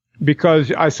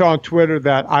 because I saw on Twitter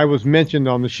that I was mentioned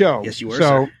on the show. Yes, you were.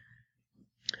 So,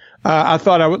 I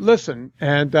thought I would listen.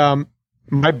 And,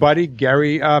 my buddy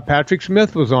Gary, Patrick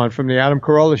Smith was on from the Adam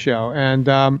Carolla show. And,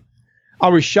 I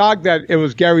was shocked that it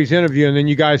was Gary's interview and then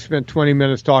you guys spent 20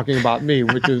 minutes talking about me,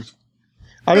 which is,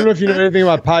 I don't know if you know anything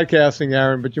about podcasting,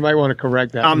 Aaron, but you might want to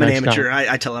correct that. I'm an amateur.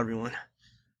 I tell everyone.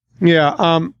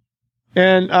 Yeah.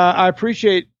 And, I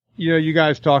appreciate, you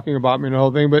guys talking about me and the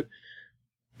whole thing, but,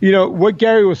 what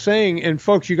Gary was saying, and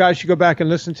folks, you guys should go back and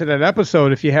listen to that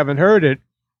episode if you haven't heard it.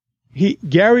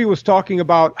 Gary was talking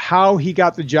about how he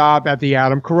got the job at the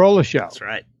Adam Carolla show. That's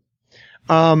right.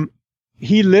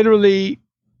 He literally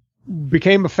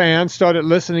became a fan, started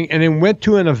listening, and then went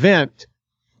to an event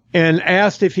and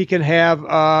asked if he can have,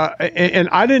 and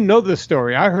I didn't know this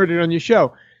story. I heard it on your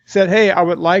show. Said, hey, I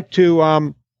would like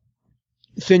to,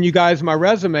 send you guys my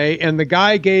resume. And the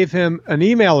guy gave him an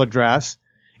email address.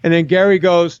 And then Gary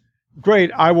goes,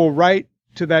 great, I will write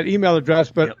to that email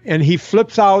address. And he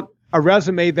flips out a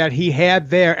resume that he had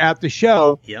there at the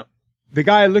show. Yep. The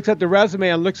guy looks at the resume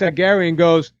and looks at Gary and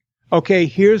goes, okay,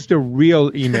 here's the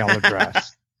real email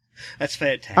address. That's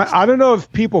fantastic. I don't know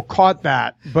if people caught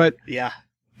that, but yeah,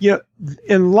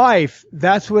 in life,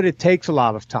 that's what it takes a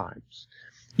lot of times.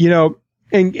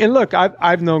 And look,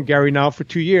 I've known Gary now for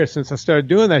 2 years since I started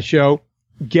doing that show.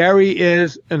 Gary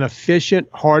is an efficient,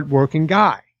 hardworking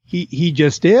guy. He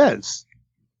just is.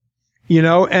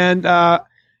 And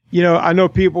I know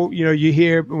people, you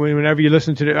hear whenever you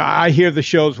listen to I hear the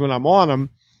shows when I'm on them.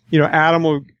 Adam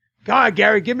will, God,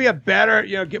 Gary, give me a better,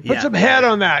 put some head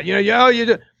on that. You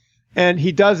do. And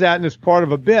he does that, and it's part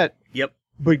of a bit. Yep.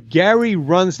 But Gary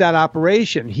runs that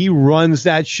operation. He runs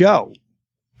that show.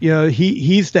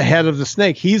 he's the head of the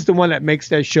snake. He's the one that makes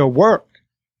that show work.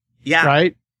 Yeah.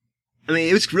 Right. I mean,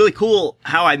 it was really cool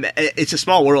how I met. It's a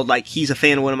small world. Like, he's a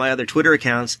fan of one of my other Twitter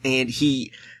accounts, and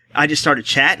I just started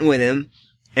chatting with him.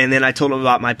 And then I told him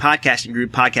about my podcasting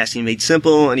group, Podcasting Made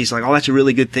Simple. And he's like, oh, that's a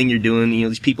really good thing you're doing.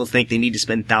 These people think they need to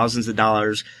spend thousands of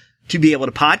dollars to be able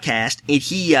to podcast. And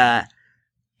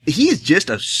he is just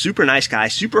a super nice guy,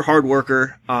 super hard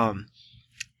worker.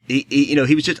 He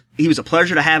was a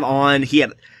pleasure to have on. He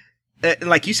had,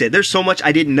 like you said, there's so much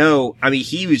I didn't know. I mean,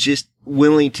 he was just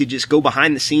willing to just go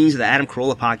behind the scenes of the Adam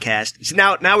Carolla podcast. So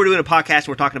now we're doing a podcast and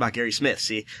we're talking about Gary Smith.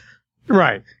 See?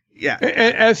 Right. Yeah.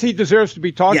 As he deserves to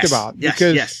be talked about.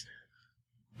 Because,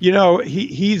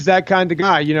 he's that kind of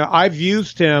guy. I've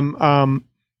used him,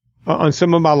 on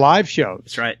some of my live shows.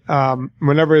 That's right.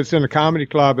 Whenever it's in a comedy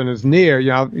club and it's near,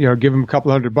 give him a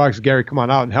couple $100. Gary, come on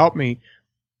out and help me.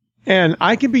 And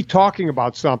I can be talking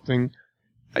about something,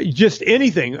 just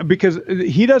anything, because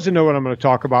he doesn't know what I'm going to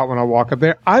talk about when I walk up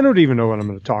there. I don't even know what I'm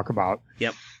going to talk about.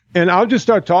 Yep. And I'll just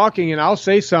start talking and I'll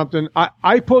say something.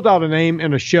 I pulled out a name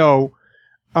in a show,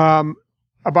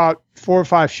 about 4 or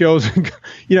 5 shows.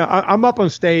 I'm up on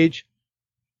stage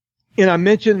and I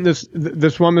mentioned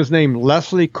this woman's name,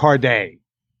 Leslie Carday.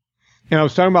 And I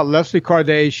was talking about Leslie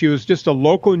Carday. She was just a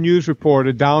local news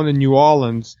reporter down in New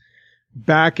Orleans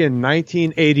back in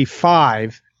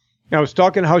 1985. And I was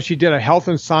talking how she did a health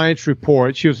and science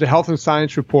report. She was the health and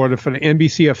science reporter for the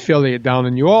NBC affiliate down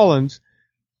in New Orleans.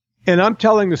 And I'm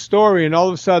telling the story, and all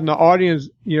of a sudden the audience,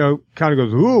 kind of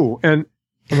goes, ooh. And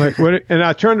I'm like, what? And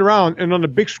I turned around, and on the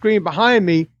big screen behind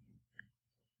me,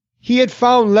 he had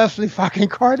found Leslie fucking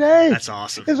Carday. That's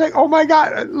awesome. It's like, oh my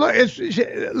God, look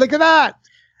at that.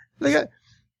 Look at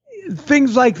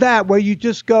things like that where you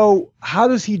just go, how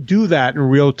does he do that in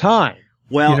real time?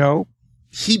 Well,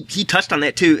 he touched on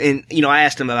that too. And, I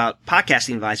asked him about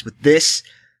podcasting advice, but this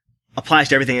applies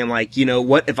to everything. I'm like,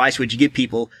 what advice would you give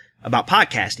people about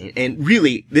podcasting? And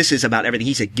really, this is about everything.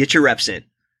 He said, get your reps in.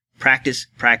 Practice,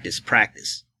 practice,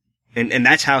 practice. And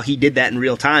that's how he did that in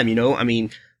real time, I mean,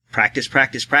 practice,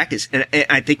 practice, practice. And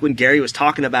I think when Gary was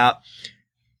talking about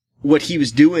what he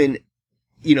was doing,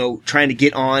 trying to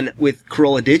get on with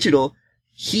Carolla Digital,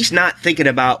 he's not thinking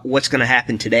about what's going to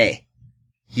happen today.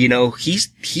 He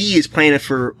is planning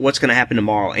for what's going to happen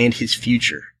tomorrow and his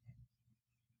future.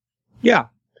 Yeah.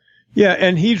 Yeah.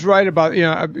 And he's right about,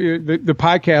 the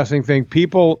podcasting thing.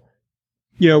 People,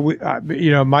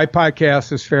 my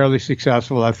podcast is fairly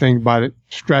successful, I think, by the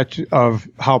stretch of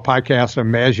how podcasts are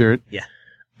measured. Yeah.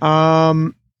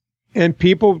 And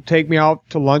people take me out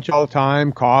to lunch all the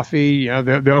time, coffee,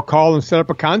 they'll call and set up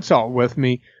a consult with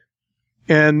me,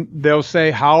 and they'll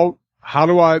say, how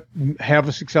do I have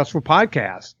a successful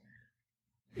podcast?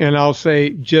 And I'll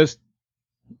say,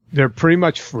 they're pretty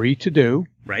much free to do.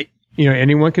 Right.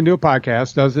 Anyone can do a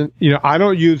podcast. I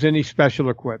don't use any special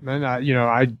equipment.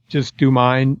 I just do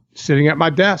mine sitting at my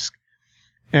desk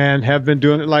and have been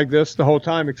doing it like this the whole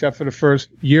time, except for the first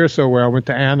year or so where I went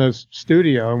to Anna's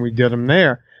studio and we did them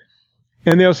there.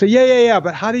 And they'll say, yeah,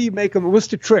 but how do you make them? What's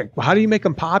the trick? Well, how do you make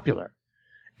them popular?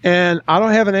 And I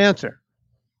don't have an answer.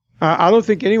 I don't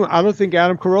think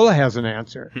Adam Carolla has an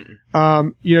answer.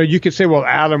 You could say, well,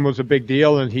 Adam was a big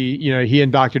deal and he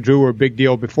and Dr. Drew were a big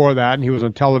deal before that and he was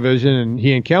on television and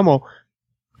he and Kimmel.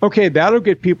 Okay, that'll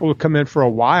get people to come in for a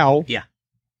while. Yeah.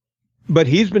 But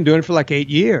he's been doing it for like 8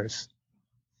 years.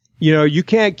 You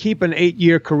can't keep an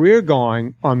 8-year career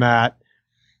going on that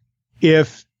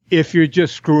if you're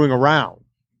just screwing around.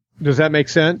 Does that make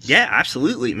sense? Yeah,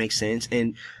 absolutely. It makes sense.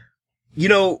 And,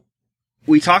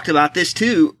 we talked about this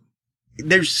too.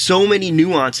 There's so many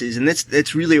nuances, and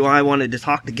that's really why I wanted to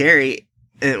talk to Gary.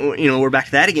 And, we're back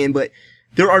to that again, but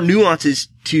there are nuances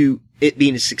to it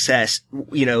being a success,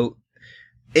 and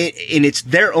it's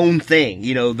their own thing,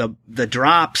 the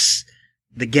drops,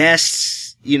 the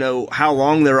guests, how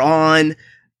long they're on,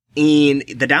 and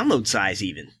the download size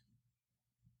even.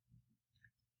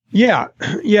 Yeah.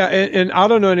 Yeah. And I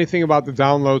don't know anything about the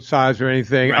download size or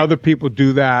anything. Right. Other people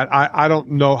do that. I don't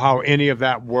know how any of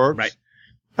that works. Right.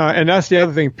 And that's the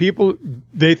other thing. People,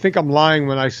 they think I'm lying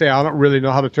when I say I don't really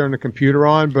know how to turn the computer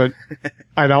on, but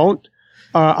I don't.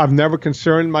 I've never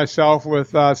concerned myself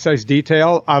with such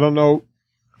detail. I don't know.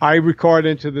 I record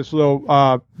into this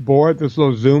little board, this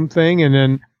little Zoom thing, and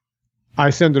then I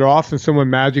send it off and someone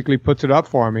magically puts it up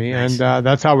for me. Nice. And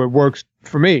that's how it works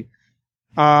for me.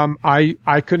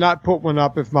 I could not put one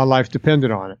up if my life depended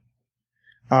on it.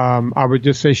 I would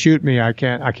just say, shoot me. I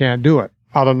can't do it.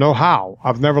 I don't know how.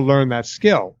 I've never learned that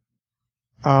skill.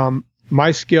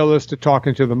 My skill is to talk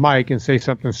into the mic and say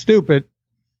something stupid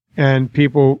and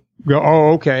people go,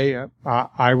 oh, okay.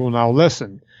 I will now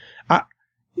listen.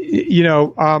 you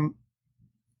know,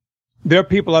 there are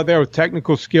people out there with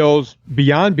technical skills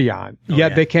beyond,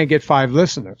 yet they can't get 5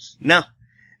 listeners. No,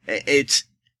 it's,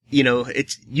 you know,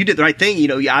 you did the right thing. You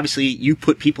know, obviously you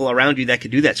put people around you that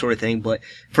could do that sort of thing. But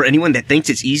for anyone that thinks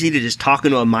it's easy to just talk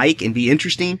into a mic and be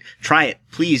interesting, try it,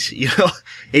 please. You know,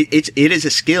 it is a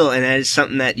skill, and that is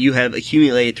something that you have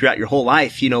accumulated throughout your whole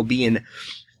life. You know, being,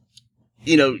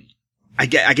 you know, I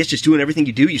guess just doing everything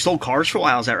you do. You sold cars for a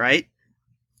while, is that right?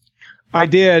 I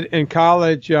did in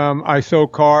college. I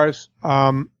sold cars,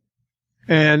 and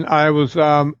I was.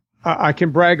 I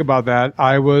can brag about that.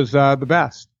 I was the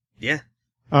best. Yeah.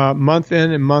 Month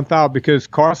in and month out, because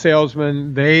car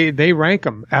salesmen, they rank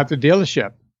them at the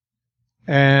dealership.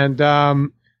 And,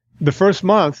 the first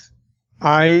month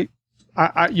I'm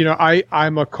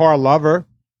a car lover.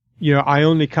 You know, I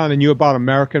only kind of knew about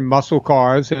American muscle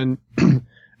cars, and,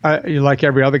 like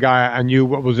every other guy, I knew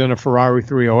what was in a Ferrari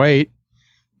 308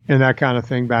 and that kind of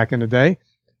thing back in the day.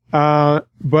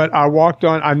 But I walked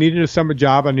on, I needed a summer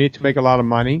job. I needed to make a lot of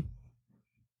money.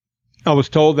 I was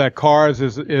told that cars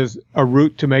is a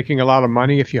route to making a lot of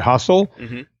money if you hustle.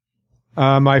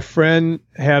 Mm-hmm. My friend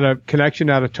had a connection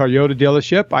at a Toyota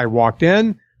dealership. I walked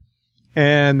in,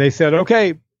 and they said,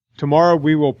 okay, tomorrow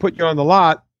we will put you on the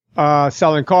lot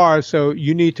selling cars, so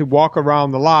you need to walk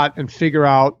around the lot and figure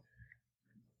out,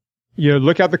 you know,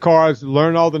 look at the cars,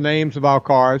 learn all the names of our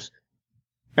cars.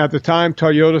 At the time,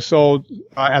 Toyota sold,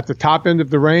 at the top end of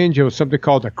the range, it was something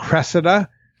called a Cressida.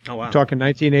 Oh, wow. I'm talking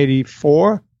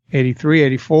 1984. 83,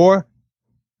 84.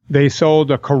 They sold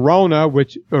a Corona,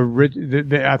 which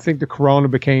I think the Corona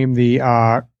became the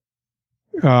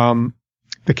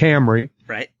Camry.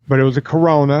 Right. But it was a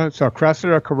Corona. So a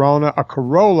Cressida, a Corona, a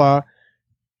Corolla,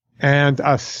 and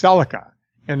a Celica.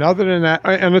 And other than that,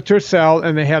 and a Tercel,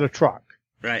 and they had a truck.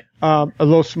 Right. A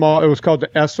little small. It was called the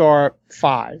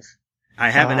SR5. I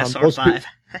have an SR5.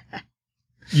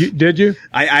 Did you?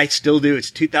 I still do. It's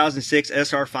 2006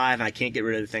 SR5. And I can't get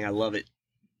rid of the thing. I love it.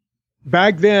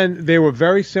 Back then, they were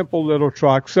very simple little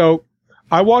trucks. So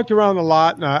I walked around the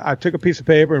lot, and I took a piece of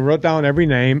paper and wrote down every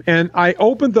name, and I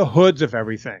opened the hoods of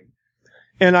everything.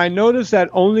 And I noticed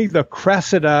that only the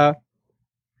Cressida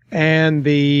and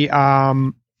the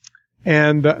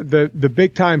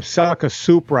big time Celica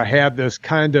Supra had this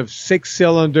kind of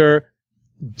 6-cylinder,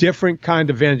 different kind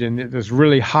of engine, this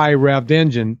really high revved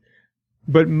engine.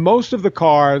 But most of the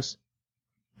cars,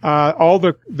 all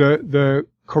the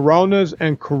Coronas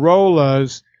and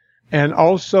Corollas, and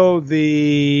also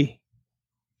I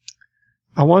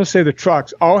want to say the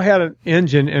trucks, all had an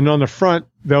engine, and on the front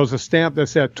there was a stamp that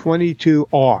said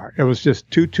 22R. It was just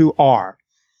 22R,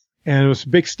 and it was a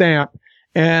big stamp.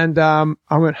 And I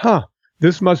went,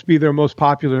 this must be their most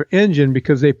popular engine,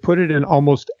 because they put it in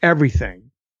almost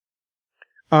everything.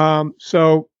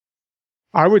 So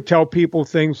I would tell people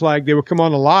things like, they would come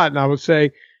on a lot, and I would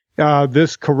say,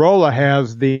 this Corolla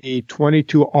has the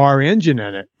 22R engine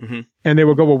in it. Mm-hmm. And they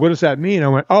would go, well, what does that mean? I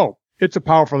went, oh, it's a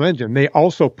powerful engine. They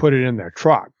also put it in their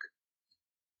truck.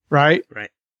 Right? Right.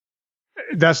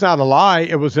 That's not a lie.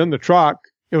 It was in the truck.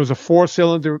 It was a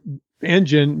 4-cylinder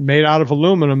engine made out of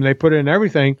aluminum. They put it in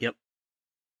everything. Yep.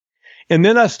 And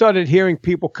then I started hearing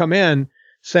people come in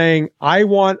saying, I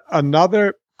want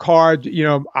another car. You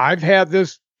know, I've had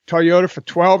this Toyota for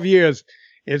 12 years.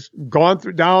 It's gone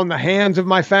down the hands of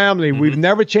my family. Mm-hmm. We've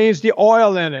never changed the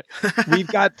oil in it. We've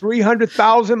got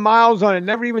 300,000 miles on it.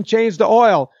 Never even changed the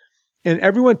oil. And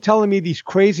everyone telling me these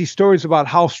crazy stories about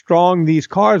how strong these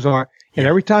cars are. And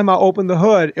every time I opened the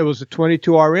hood, it was a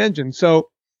 22R engine.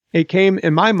 So it came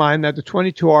in my mind that the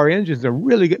 22R engines are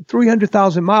really good.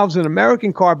 300,000 miles. An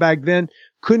American car back then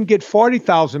couldn't get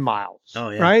 40,000 miles.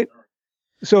 Oh, yeah. Right?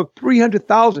 So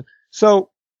 300,000. So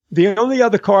the only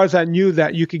other cars I knew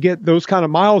that you could get those kind of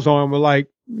miles on were like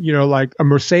a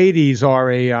Mercedes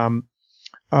or a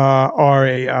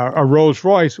Rolls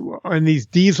Royce, and these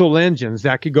diesel engines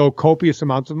that could go copious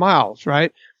amounts of miles,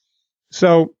 right?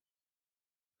 So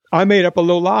I made up a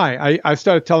little lie. I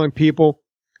started telling people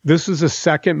this is the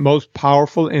second most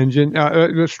powerful engine,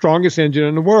 the strongest engine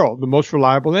in the world, the most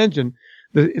reliable engine,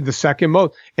 the second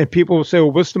most. And people would say,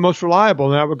 well, what's the most reliable?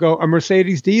 And I would go, a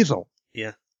Mercedes diesel.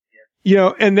 Yeah. You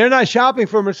know, and they're not shopping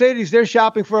for a Mercedes, they're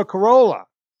shopping for a Corolla,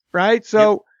 right?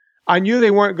 So I knew they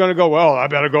weren't going to go, well, I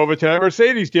better go over to a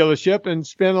Mercedes dealership and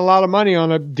spend a lot of money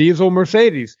on a diesel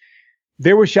Mercedes.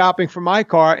 They were shopping for my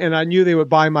car, and I knew they would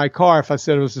buy my car if I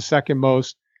said it was the second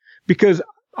most, because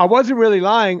I wasn't really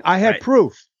lying. I had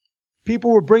proof. People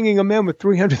were bringing them in with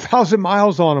 300,000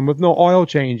 miles on them with no oil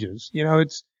changes. You know,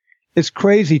 it's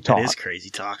crazy talk. It is crazy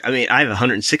talk. I mean, I have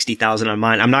 160,000 on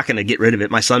mine. I'm not going to get rid of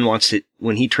it. My son wants it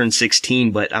when he turns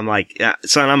 16, but I'm like, yeah,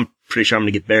 son, I'm pretty sure I'm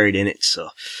going to get buried in it. So,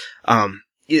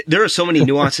 there are so many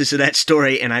nuances to that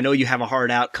story, and I know you have a hard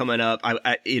out coming up.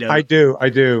 I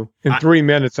do. In 3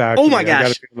 minutes, actually. Oh my gosh. I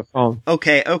gotta be on the phone.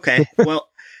 Okay. Well,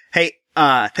 hey,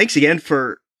 thanks again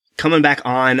for coming back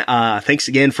on. Thanks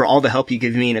again for all the help you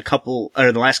give me in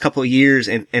the last couple of years,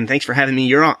 and thanks for having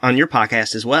me on your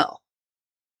podcast as well.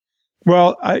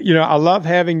 Well, I love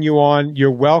having you on.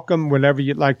 You're welcome whenever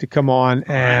you'd like to come on.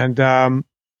 All and,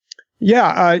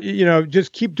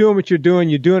 just keep doing what you're doing.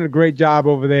 You're doing a great job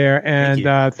over there.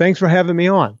 And, thanks for having me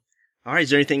on. All right.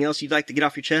 Is there anything else you'd like to get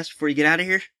off your chest before you get out of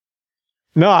here?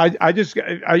 No,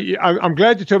 I'm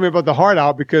glad you told me about the heart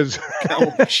out because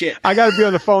oh shit, I got to be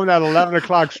on the phone at 11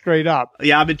 o'clock straight up.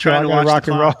 Yeah, I've been trying to watch rock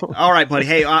the and clock. roll. All right, buddy.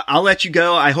 Hey, I'll let you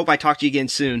go. I hope I talk to you again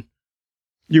soon.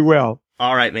 You will.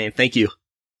 All right, man. Thank you.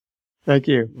 Thank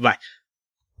you. Bye.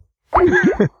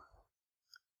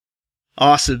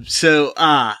 Awesome. So,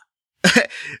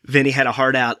 Vinny had a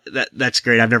heart out. That's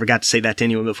great. I've never got to say that to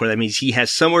anyone before. That means he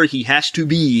has somewhere he has to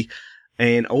be.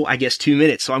 And, I guess 2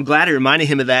 minutes. So I'm glad I reminded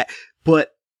him of that.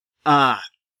 But,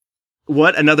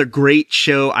 what another great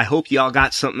show. I hope y'all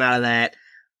got something out of that.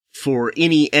 For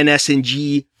any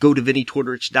NSNG, go to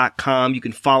VinnieTortorich.com. You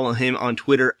can follow him on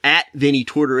Twitter at Vinnie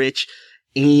Tortorich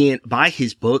and buy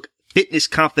his book, Fitness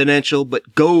Confidential,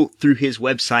 but go through his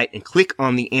website and click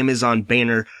on the Amazon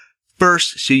banner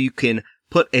first so you can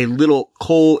put a little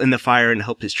coal in the fire and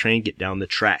help his train get down the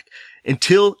track.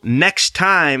 Until next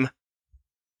time,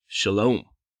 shalom.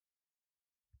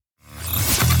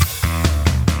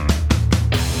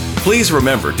 Please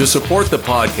remember to support the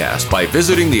podcast by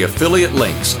visiting the affiliate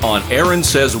links on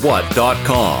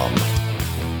AaronSaysWhat.com.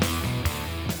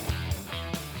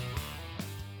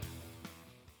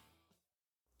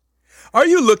 Are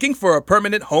you looking for a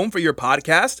permanent home for your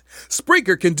podcast?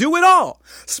 Spreaker can do it all.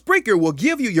 Spreaker will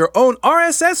give you your own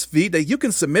RSS feed that you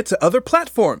can submit to other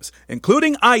platforms,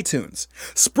 including iTunes.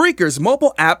 Spreaker's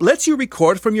mobile app lets you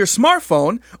record from your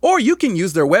smartphone, or you can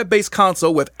use their web-based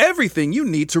console with everything you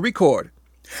need to record.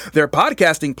 Their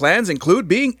podcasting plans include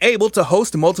being able to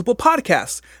host multiple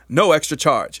podcasts, no extra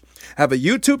charge. Have a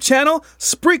YouTube channel?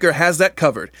 Spreaker has that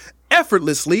covered.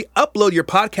 Effortlessly upload your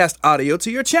podcast audio to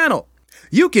your channel.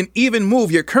 You can even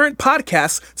move your current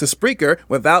podcasts to Spreaker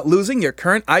without losing your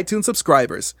current iTunes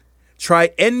subscribers.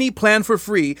 Try any plan for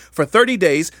free for 30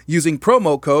 days using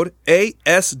promo code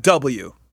ASW.